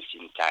moments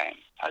in time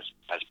as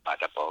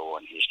part of our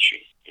own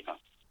history,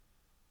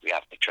 We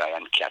have to try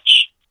and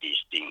catch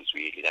these things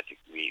really that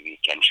we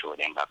can show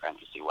them back and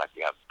to see what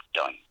we have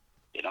done,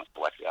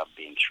 what we have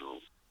been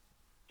through.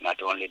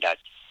 Not only that,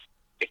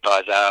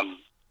 because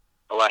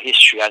our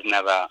history has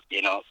never,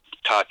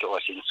 taught to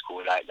us in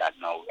school like that.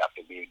 Now we have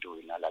to be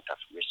doing a lot of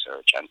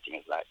research and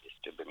things like this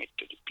to bring it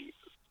to the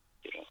people,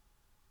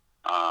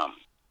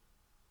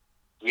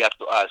 We have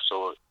to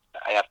also,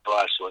 I have to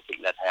also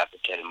think that I have to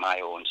tell my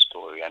own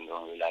story and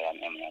don't rely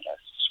on any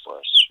others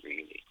first,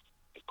 really,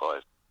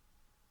 because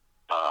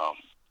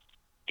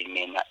it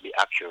may not be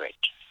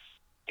accurate,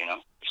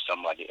 if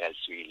somebody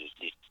else really is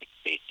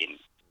dictating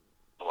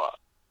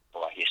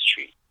our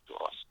history to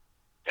us.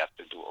 We have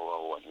to do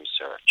our own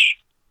research.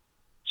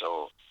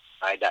 So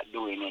by that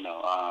doing,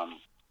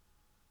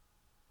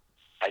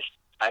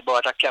 I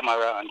bought a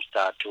camera and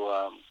start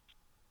to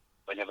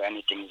whenever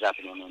anything is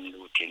happening in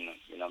Luton,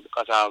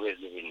 because I always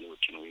live in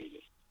Luton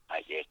really.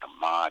 I did a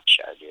march,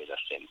 I did a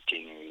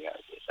centenary,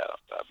 I did a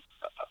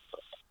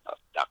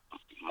black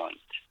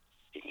month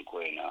thing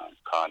going on,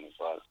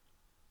 carnival.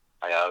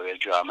 I always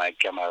draw my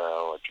camera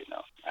out,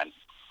 and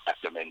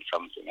document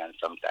something and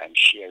sometimes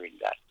sharing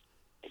that,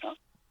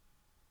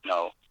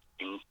 Now,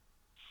 in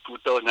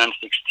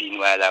 2016,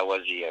 while I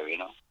was here,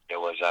 there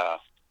was a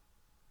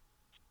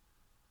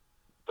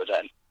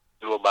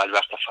global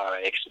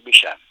Rastafari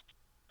exhibition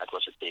that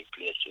was to take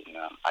place in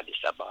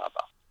Addis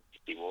Ababa,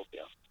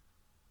 Ethiopia.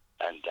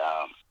 And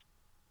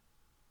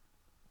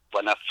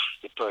one of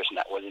the person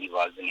that was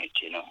involved in it,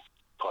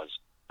 because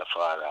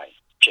Rastafari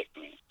checked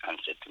me and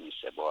said to me,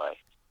 say, boy,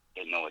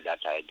 they know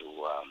that I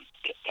do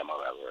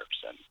camera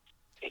works and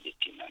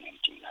editing and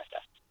anything like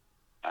that.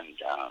 And,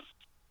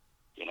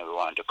 we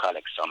want to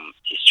collect some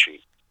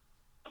history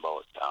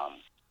about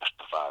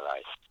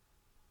Rastafari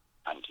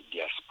and the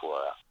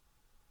diaspora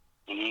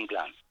in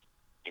England,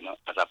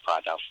 as a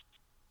part of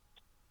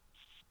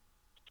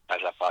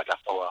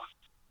our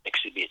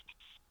exhibit,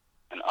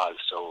 and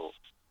also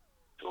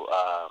to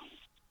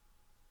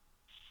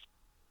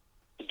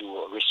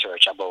do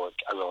research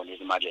around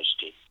His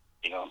Majesty,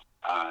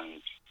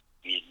 and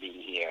he's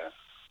been here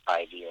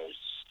 5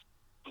 years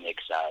in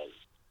exile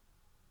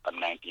from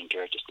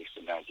 1936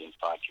 to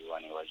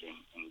 1941. He was in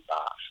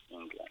Bath,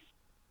 England,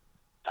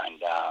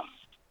 and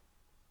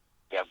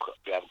we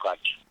have got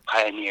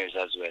pioneers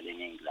as well in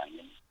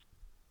England.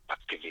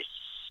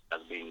 Activists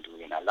have been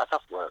doing a lot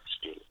of work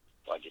still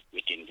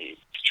within the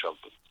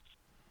struggle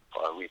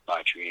for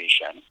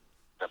repatriation,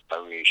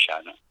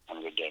 reparation,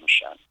 and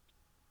redemption.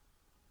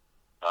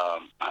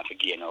 And to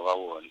gain our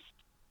own,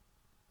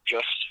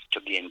 just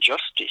to gain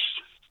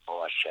justice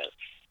for ourselves,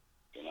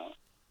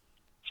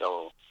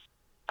 So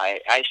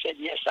I said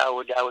yes, I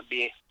would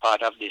be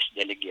part of this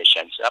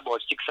delegation. So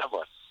about 6 of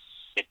us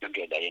get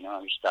together,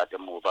 we start to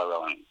move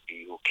around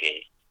the UK.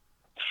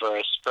 The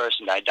first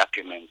person I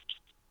document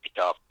it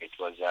up, it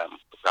was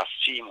Ross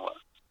Seymour.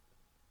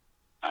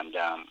 And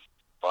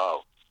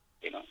wow,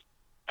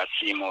 Ross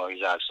Seymour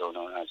is also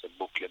known as a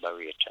book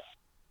liberator.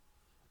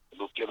 The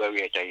book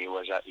liberator, he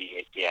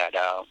had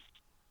a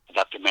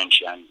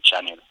documentary on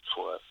Channel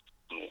 4,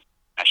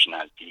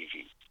 national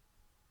TV.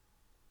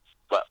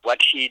 But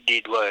what he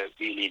did was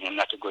really,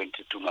 not to go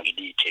into too much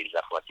details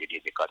of what he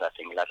did, because I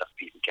think a lot of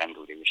people can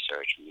do the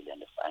research really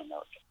and find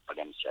out for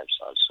themselves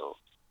also.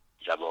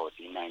 It's about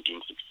in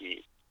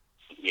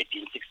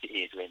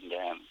 1868 when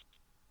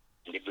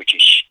the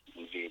British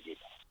invaded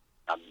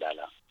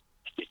Abdallah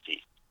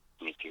city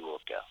in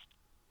Ethiopia,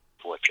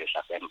 fortress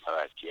of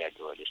Emperor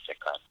Theodore II,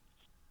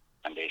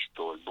 and they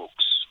stole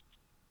books,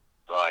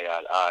 all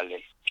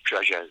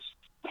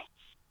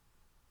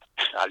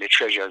the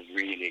treasures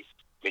really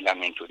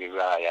belonging to the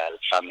royal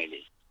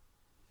family,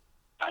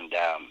 and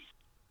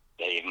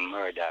they even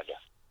murdered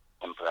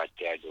Emperor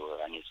Theodore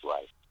and his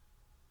wife,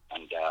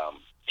 and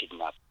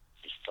kidnapped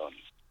his son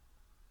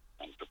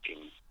and took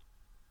him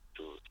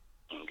to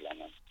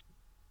England. And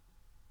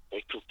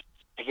they took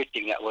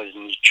everything that was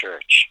in the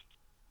church,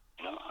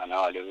 and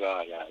all the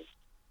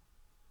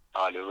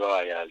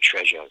royal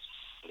treasures.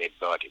 They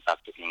brought it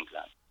back to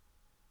England.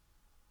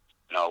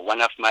 Now,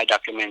 one of my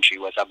documentary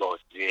was about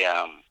the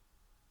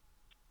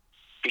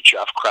picture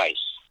of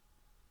Christ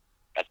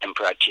that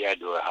Emperor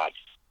Theodore had.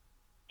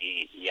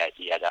 He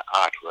had an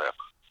artwork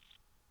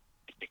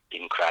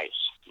depicting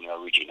Christ in the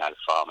original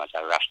form as a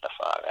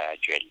Rastafari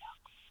dreadlock.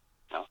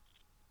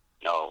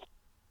 Now,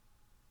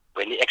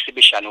 when the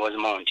exhibition was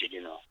mounted,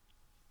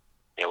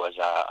 there was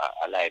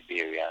a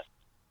librarian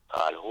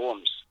called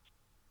Holmes.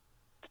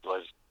 It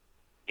was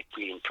the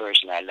Queen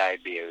personal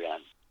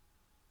librarian.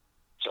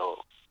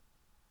 So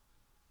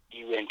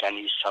he went and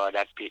he saw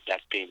that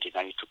painting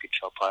and he took it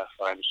up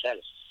for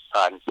himself.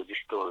 And to the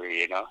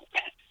story,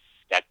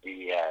 that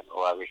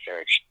our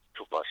research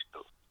took us to.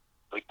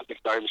 So he took it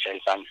for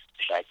himself and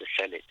decided to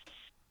sell it.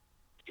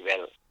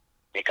 Well,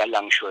 make a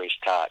long story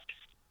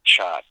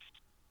short,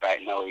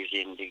 right now is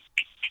in the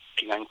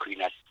King and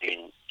Queen are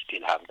still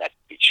have that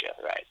picture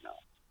right now,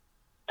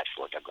 that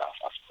photograph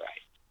of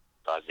Christ,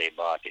 because they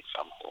bought it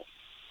from home,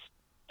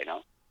 you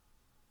know.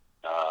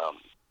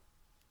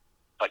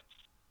 But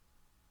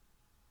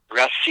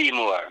Russ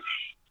Seymour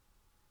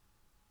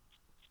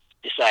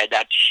decided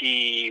that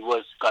she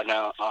was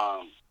gonna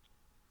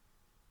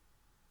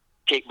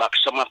take back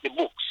some of the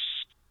books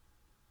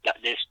that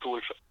they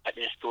stole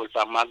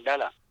from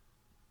Magdala,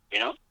 you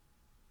know,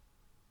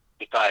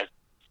 because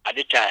at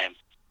the time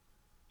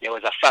there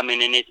was a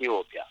famine in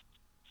Ethiopia,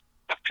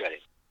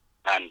 actually,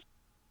 and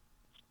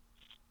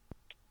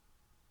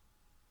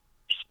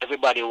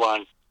everybody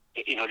wants,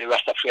 you know, the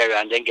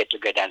Rastafarian then get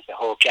together and say,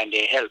 how can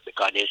they help,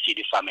 because they see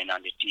the famine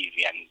on the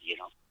TV, and you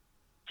know,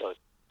 so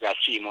Ras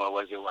Seymour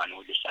was the one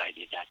who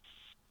decided that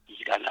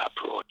he's gonna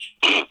approach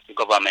the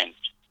government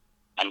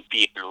and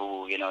people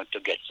who, you know, to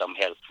get some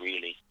help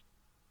really.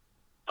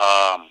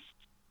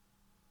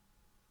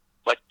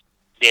 But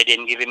they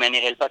didn't give him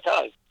any help at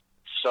all.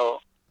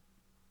 So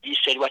he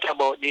said, what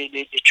about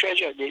the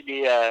treasure, the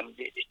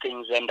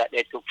things that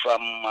they took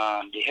from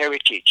the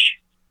heritage?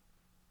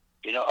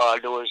 You know, all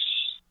those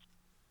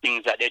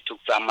things that they took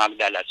from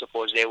Magdala.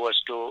 Suppose they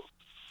was to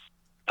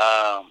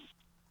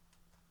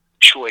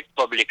show it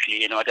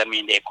publicly, you know what I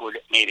mean? They could,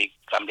 maybe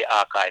from the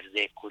archives,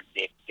 they could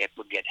get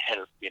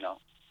help, you know,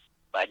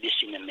 by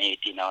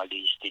disseminating all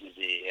these things.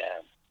 They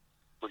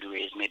could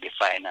raise maybe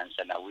finance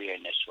and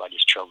awareness for the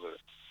struggle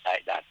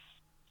like that.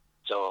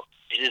 So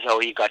this is how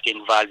he got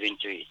involved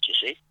into it, you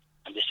see,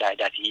 and decided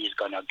that he's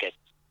gonna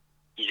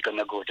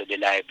go to the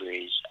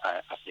libraries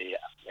of the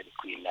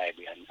Queen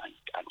Library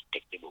and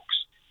take the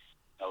books.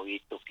 Now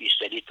he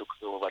said he took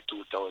over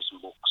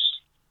 2,000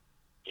 books,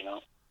 you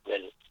know.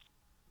 Well,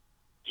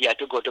 he had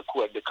to go to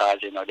court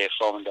because, you know, they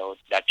found out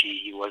that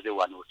he was the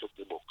one who took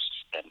the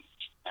books, and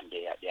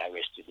they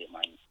arrested him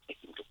and took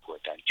him to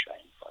court and tried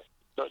him for it.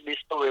 So this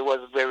story was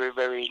very,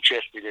 very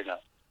interesting, you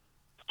know.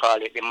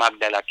 Call it the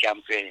Magdala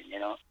campaign, you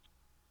know.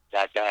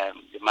 That the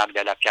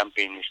Magdala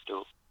campaign is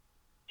to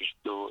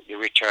the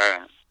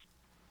return.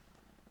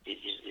 It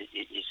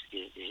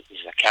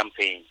is a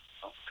campaign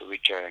to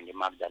return the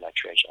Magdala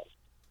treasure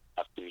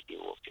back to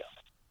Ethiopia.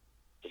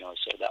 You know,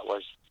 so that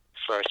was the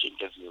first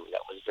interview.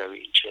 That was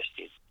very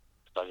interesting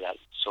because it had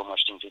so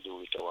much thing to do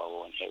with our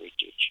own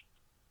heritage.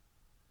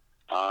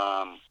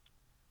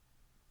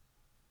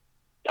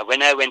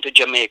 When I went to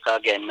Jamaica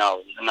again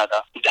now,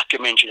 another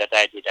documentary that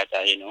I did that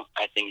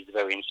I think is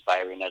very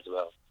inspiring as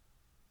well.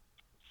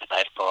 That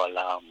I call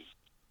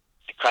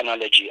The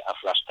Chronology of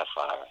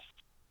Rastafari.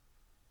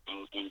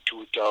 In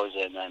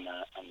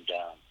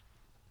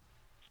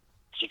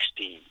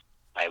 2016,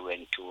 I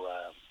went to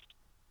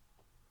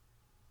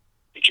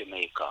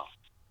Jamaica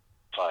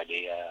for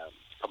the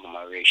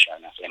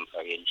commemoration of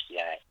Emperor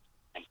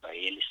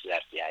Haile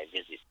Selassie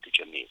visit to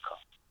Jamaica,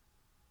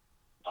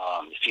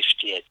 the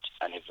 50th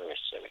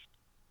anniversary.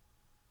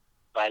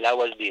 While I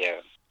was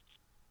there,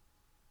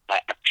 I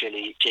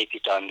actually take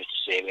it on to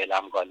say, well,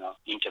 I'm going to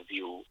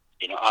interview,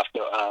 you know, after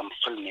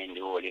filming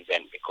the whole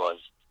event, because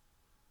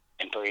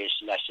Emperor Haile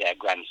Selassie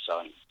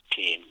grandson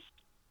came.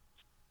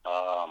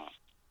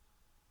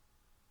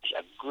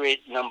 A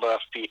great number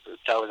of people,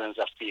 thousands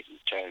of people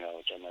turn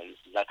out, and a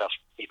lot of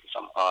people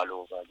from all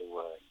over the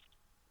world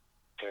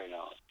turn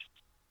out,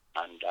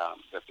 and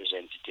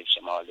representatives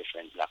from all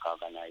different black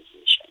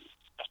organizations,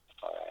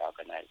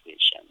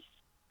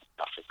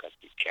 Africa,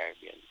 the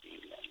Caribbean,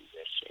 England,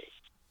 USA.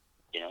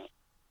 You know,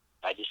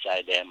 I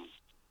decided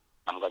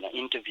I'm going to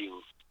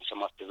interview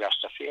some of the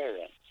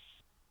Rastafarians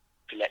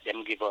to let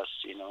them give us,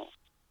 you know,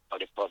 for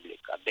the public,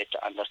 a better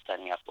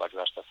understanding of what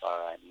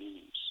Rastafari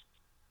means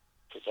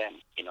to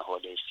them, you know, how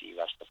they see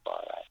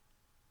Rastafari.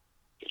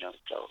 You know,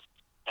 so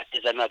that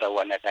is another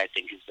one that I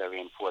think is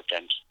very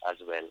important as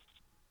well,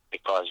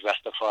 because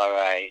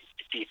Rastafari,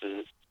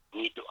 people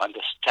need to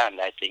understand,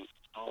 I think,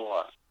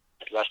 more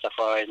that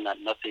Rastafari is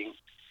not nothing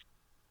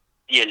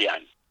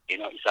alien. You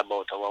know, it's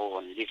about our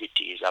own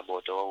liberty, it's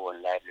about our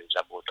own life, it's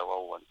about our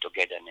own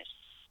togetherness.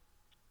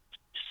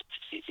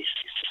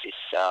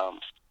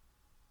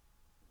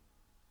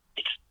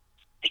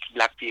 It's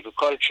black people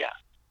culture,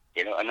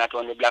 you know, and not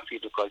only black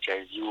people culture,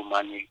 it's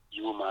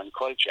human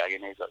culture. You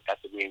know,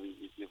 that's the way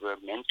we were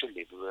meant to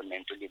live. We were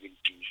meant to live in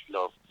peace,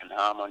 love, and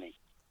harmony.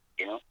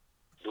 You know,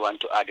 do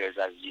unto others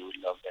as you would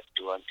love them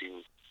do unto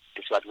you.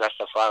 It's what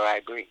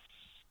Rastafari brings.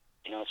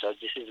 You know, so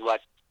this is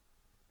what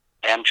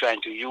I am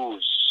trying to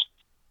use,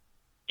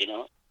 you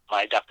know,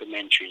 my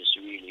documentaries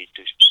really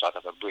to sort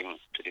of bring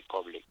to the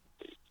public,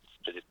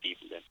 to the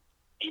people that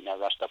in a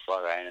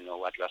Rastafari and know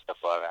what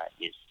Rastafari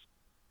is.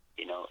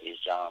 You know, is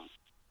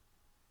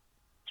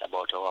it's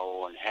about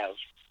our own health,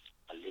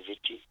 our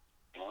liberty.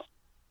 You know,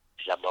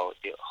 it's about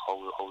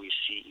how we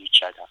see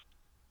each other.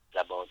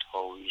 It's about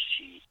how we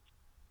see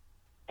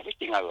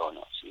everything around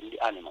us, even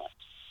the animals.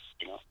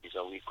 You know, is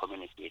how we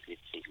communicate with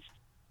things.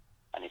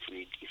 And if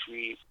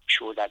we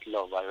show that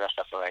love, as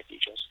Rastafari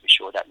teaches, we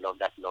show that love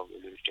will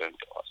return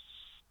to us.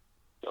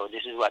 So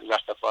this is what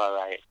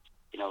Rastafari,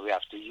 you know, we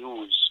have to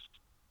use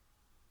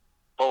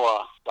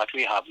power, what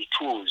we have, the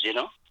tools, you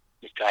know,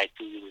 we try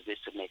to use this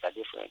to make a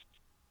difference.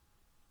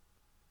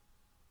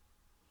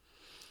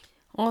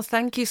 Well,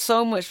 thank you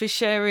so much for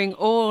sharing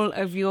all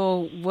of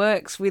your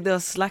works with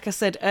us. Like I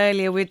said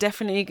earlier, we're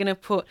definitely going to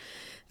put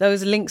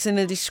those links in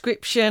the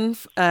description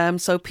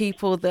so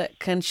people that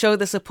can show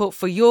the support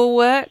for your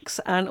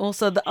works and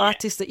also the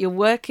artists that you're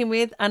working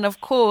with. And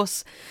of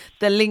course,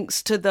 the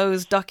links to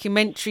those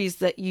documentaries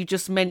that you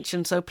just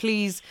mentioned. So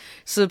please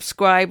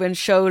subscribe and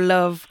show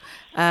love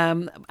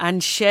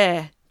and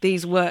share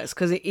these works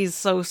because it is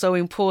so, so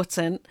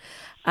important.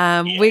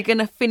 We're going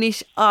to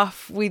finish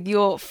off with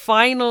your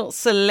final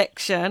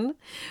selection,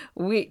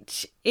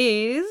 which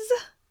is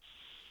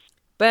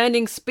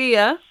Burning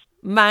Spear,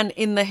 Man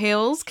in the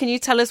Hills. Can you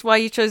tell us why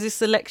you chose this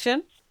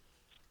selection?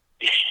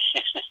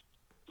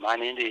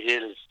 Man in the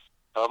Hills.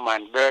 Oh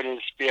man,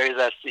 Burning Spear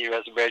is a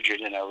serious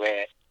brethren in a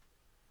way.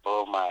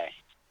 Oh my.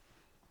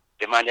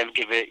 The man them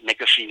make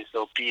you feel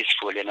so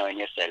peaceful, you know, in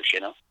yourself,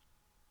 you know.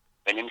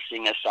 When him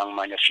sing a song,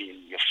 man, you feel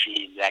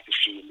like you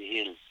feel the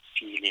hills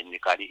feeling,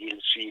 because the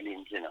hills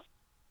feelings, you know.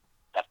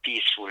 The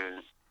peaceful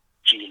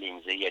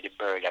feelings, you hear the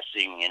bird that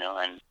sing, you know,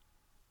 and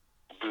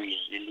the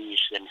breeze, the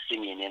leaves and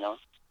singing, you know.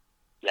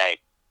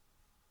 Like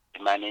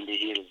the Man in the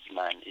Hills,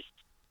 man,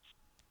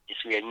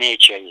 it's where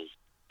nature is.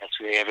 That's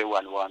where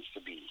everyone wants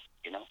to be,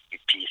 you know, be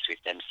peace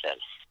with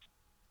themselves,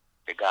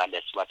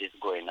 regardless what is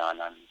going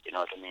on, and you know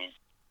what I mean,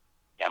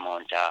 the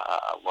amount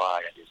of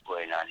war that is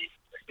going on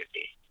every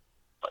day.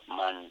 But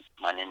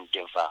man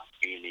endeavor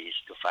really is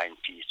to find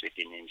peace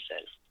within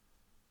himself,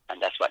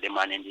 and that's what the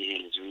Man in the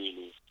Hills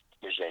really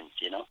presents,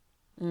 you know.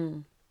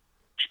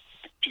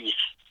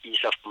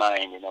 Peace of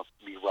mind, you know,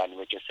 be one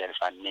with yourself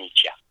and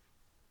nature.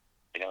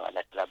 You know, and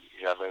that's a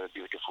very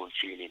beautiful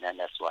feeling, and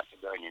that's what the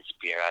Burning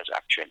Spear has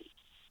actually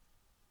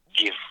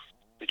give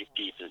to the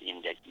people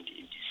in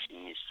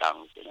his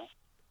songs, you know.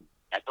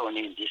 Not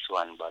only in this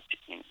one, but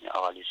in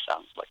all his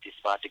songs. But this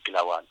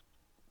particular one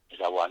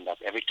is a one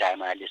that every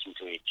time I listen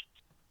to it,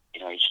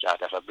 you know, it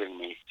sort of bring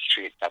me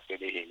straight back to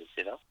the hills,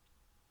 you know.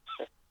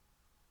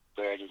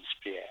 Burning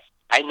Spear.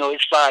 I know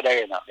his father,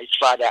 you know. His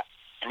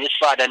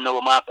father know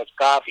Marcus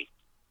Garvey,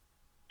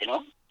 you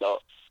know. So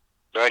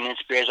Burning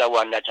Spear is a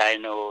one that I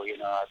know, you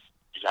know,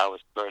 is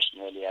ours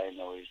personally. I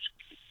know is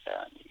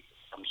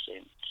from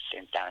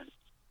St. Anne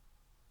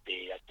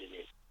Bay at the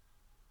day.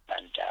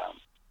 And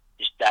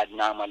his dad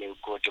normally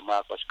would go to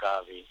Marcus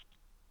Garvey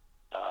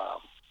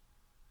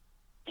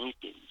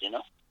meetings, you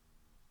know.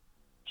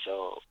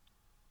 So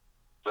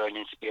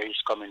Burning Spear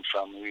is coming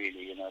from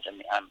really, you know what I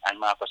mean. And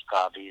Marcus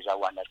Garvey is a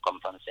one that come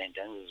from St.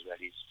 Andrews, where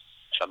he's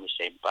from the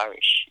same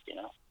parish, you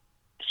know.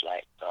 It's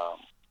like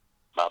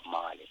Bob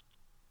Marley.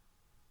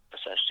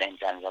 So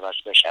St. Anne's have a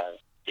special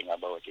thing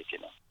about it, you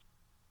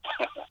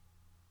know.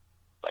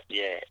 But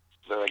yeah,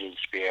 Burning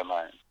Spear,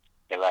 man,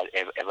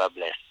 ever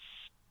blessed.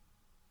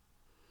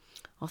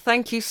 Well,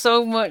 thank you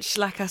so much,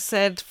 like I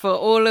said, for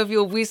all of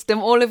your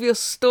wisdom, all of your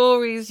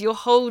stories. Your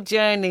whole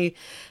journey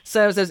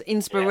serves as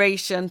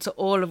inspiration to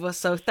all of us.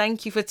 So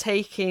thank you for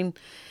taking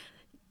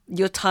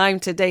your time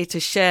today to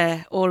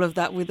share all of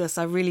that with us.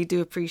 I really do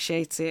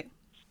appreciate it.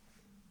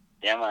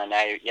 Yeah, man.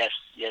 Yes.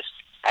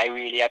 I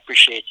really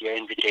appreciate your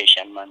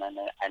invitation, man,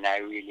 and I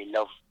really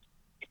love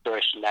the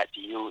person that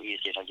you is,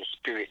 you know, the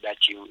spirit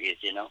that you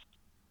is, you know,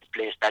 the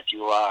place that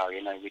you are,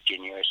 you know,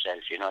 within yourself.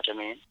 You know what I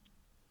mean?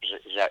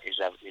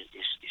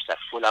 It's a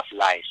full of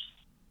life,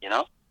 you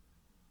know,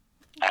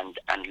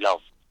 and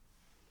love.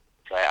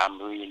 So I'm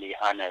really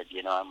honored,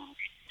 you know. I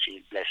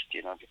feel blessed,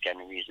 you know, to can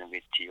reason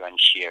with you and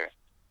share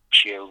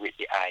with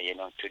the eye, you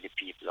know, to the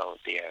people out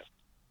there,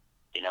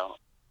 you know,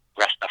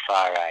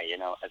 Rastafari, you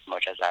know, as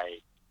much as I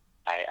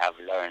have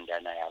learned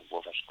and I have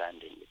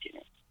understanding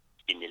within it,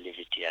 in the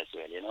liberty as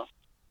well, you know,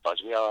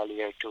 because we are all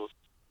here to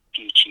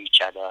teach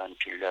each other and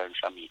to learn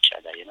from each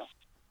other, you know,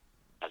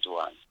 as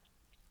one.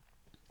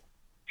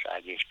 So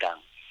I give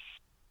thanks,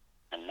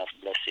 and enough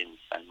blessings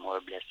and more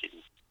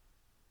blessings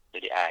to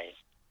the eye,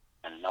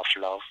 and enough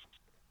love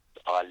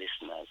to our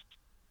listeners.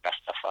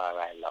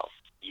 Rastafari love,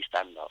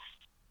 Eastern love.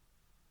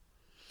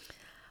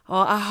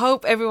 Well, I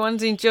hope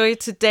everyone's enjoyed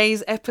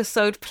today's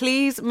episode.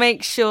 Please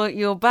make sure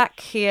you're back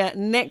here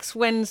next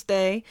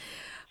Wednesday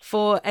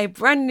for a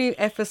brand new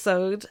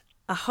episode.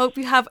 I hope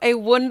you have a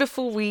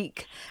wonderful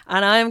week,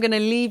 and I am going to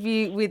leave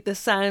you with the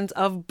sounds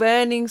of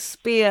Burning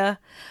Spear,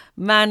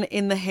 Man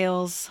in the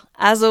Hills.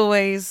 As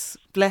always,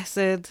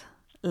 blessed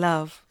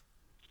love.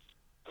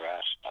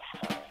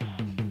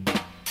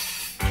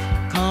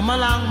 Come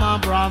along, my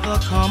brother,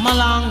 come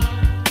along.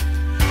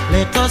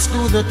 Let us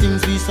do the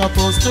things we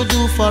supposed to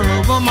do for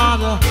our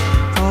mother.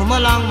 Come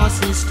along, my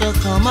sister,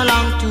 come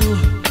along too.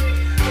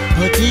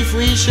 But if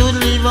we should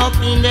live up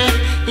in the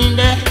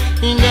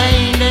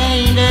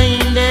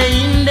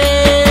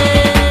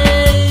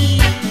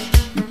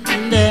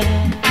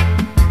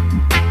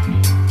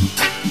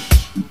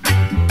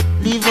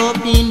live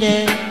up in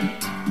there.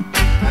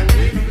 And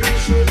if we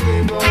should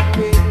live up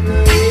in the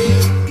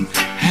hill.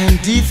 And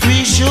if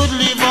we should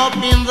live up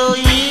in the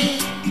hill.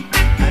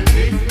 And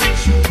if we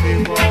should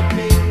live up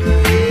in the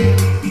hill.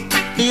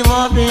 Live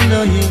up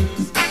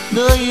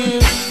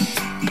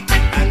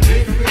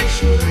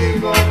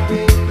live up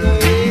in the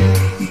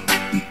hills.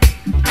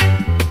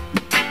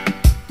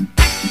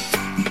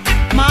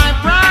 My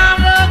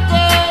brother,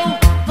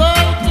 go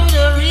to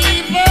the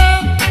river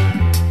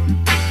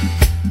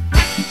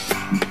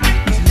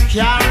to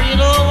carry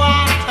the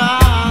water.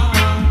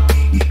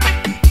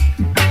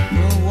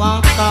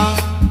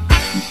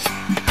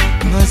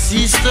 My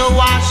sister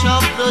wash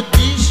up the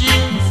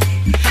dishes.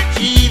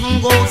 She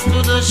even goes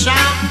to the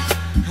shop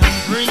and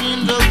bring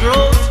in the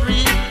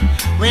grocery.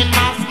 When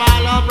my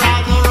smaller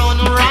brother run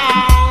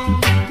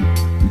around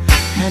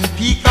and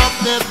pick up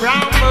the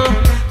bramble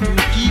to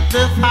keep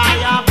the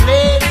fire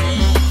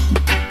blazing,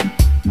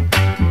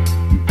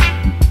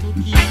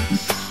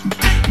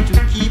 to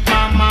keep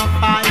my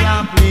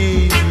fire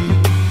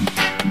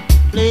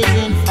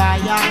blazing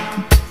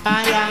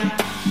fire.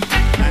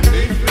 And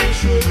if we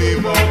should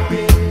live up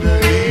in the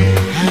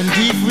hills, And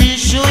if we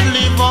should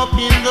live up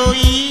in the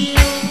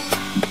hills,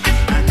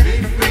 and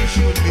if we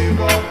should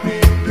live up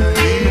in the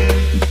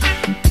hills,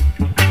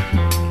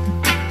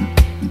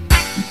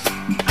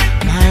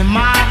 my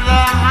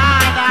mother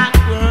had that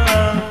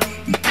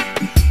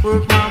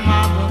work my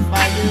mother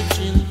for your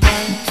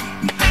children.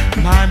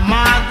 My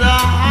mother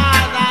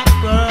had that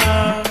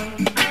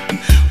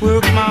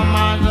work my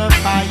mother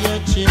for your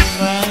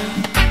children.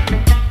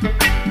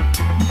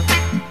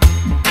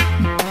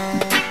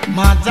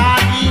 My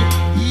daddy,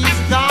 he's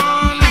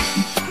gone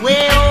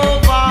way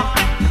over,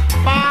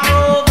 far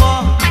over,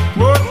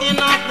 working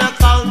up the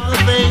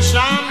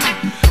cultivation,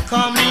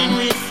 coming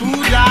with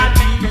food,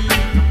 daddy,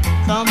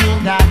 coming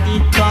daddy,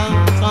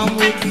 come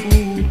with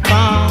food,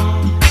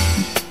 come.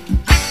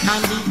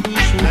 And if we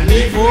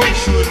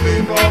should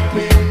live up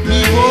in the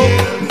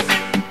hills,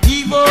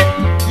 give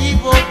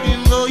up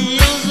in the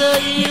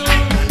hills,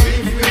 and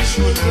if we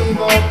should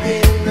live up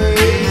in the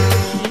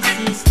hills,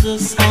 This is the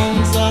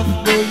sounds of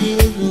the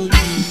hills.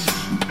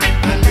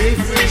 and if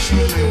we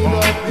should live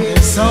up in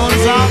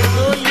Sounds of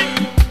the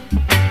hills,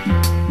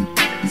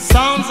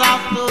 sounds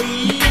of the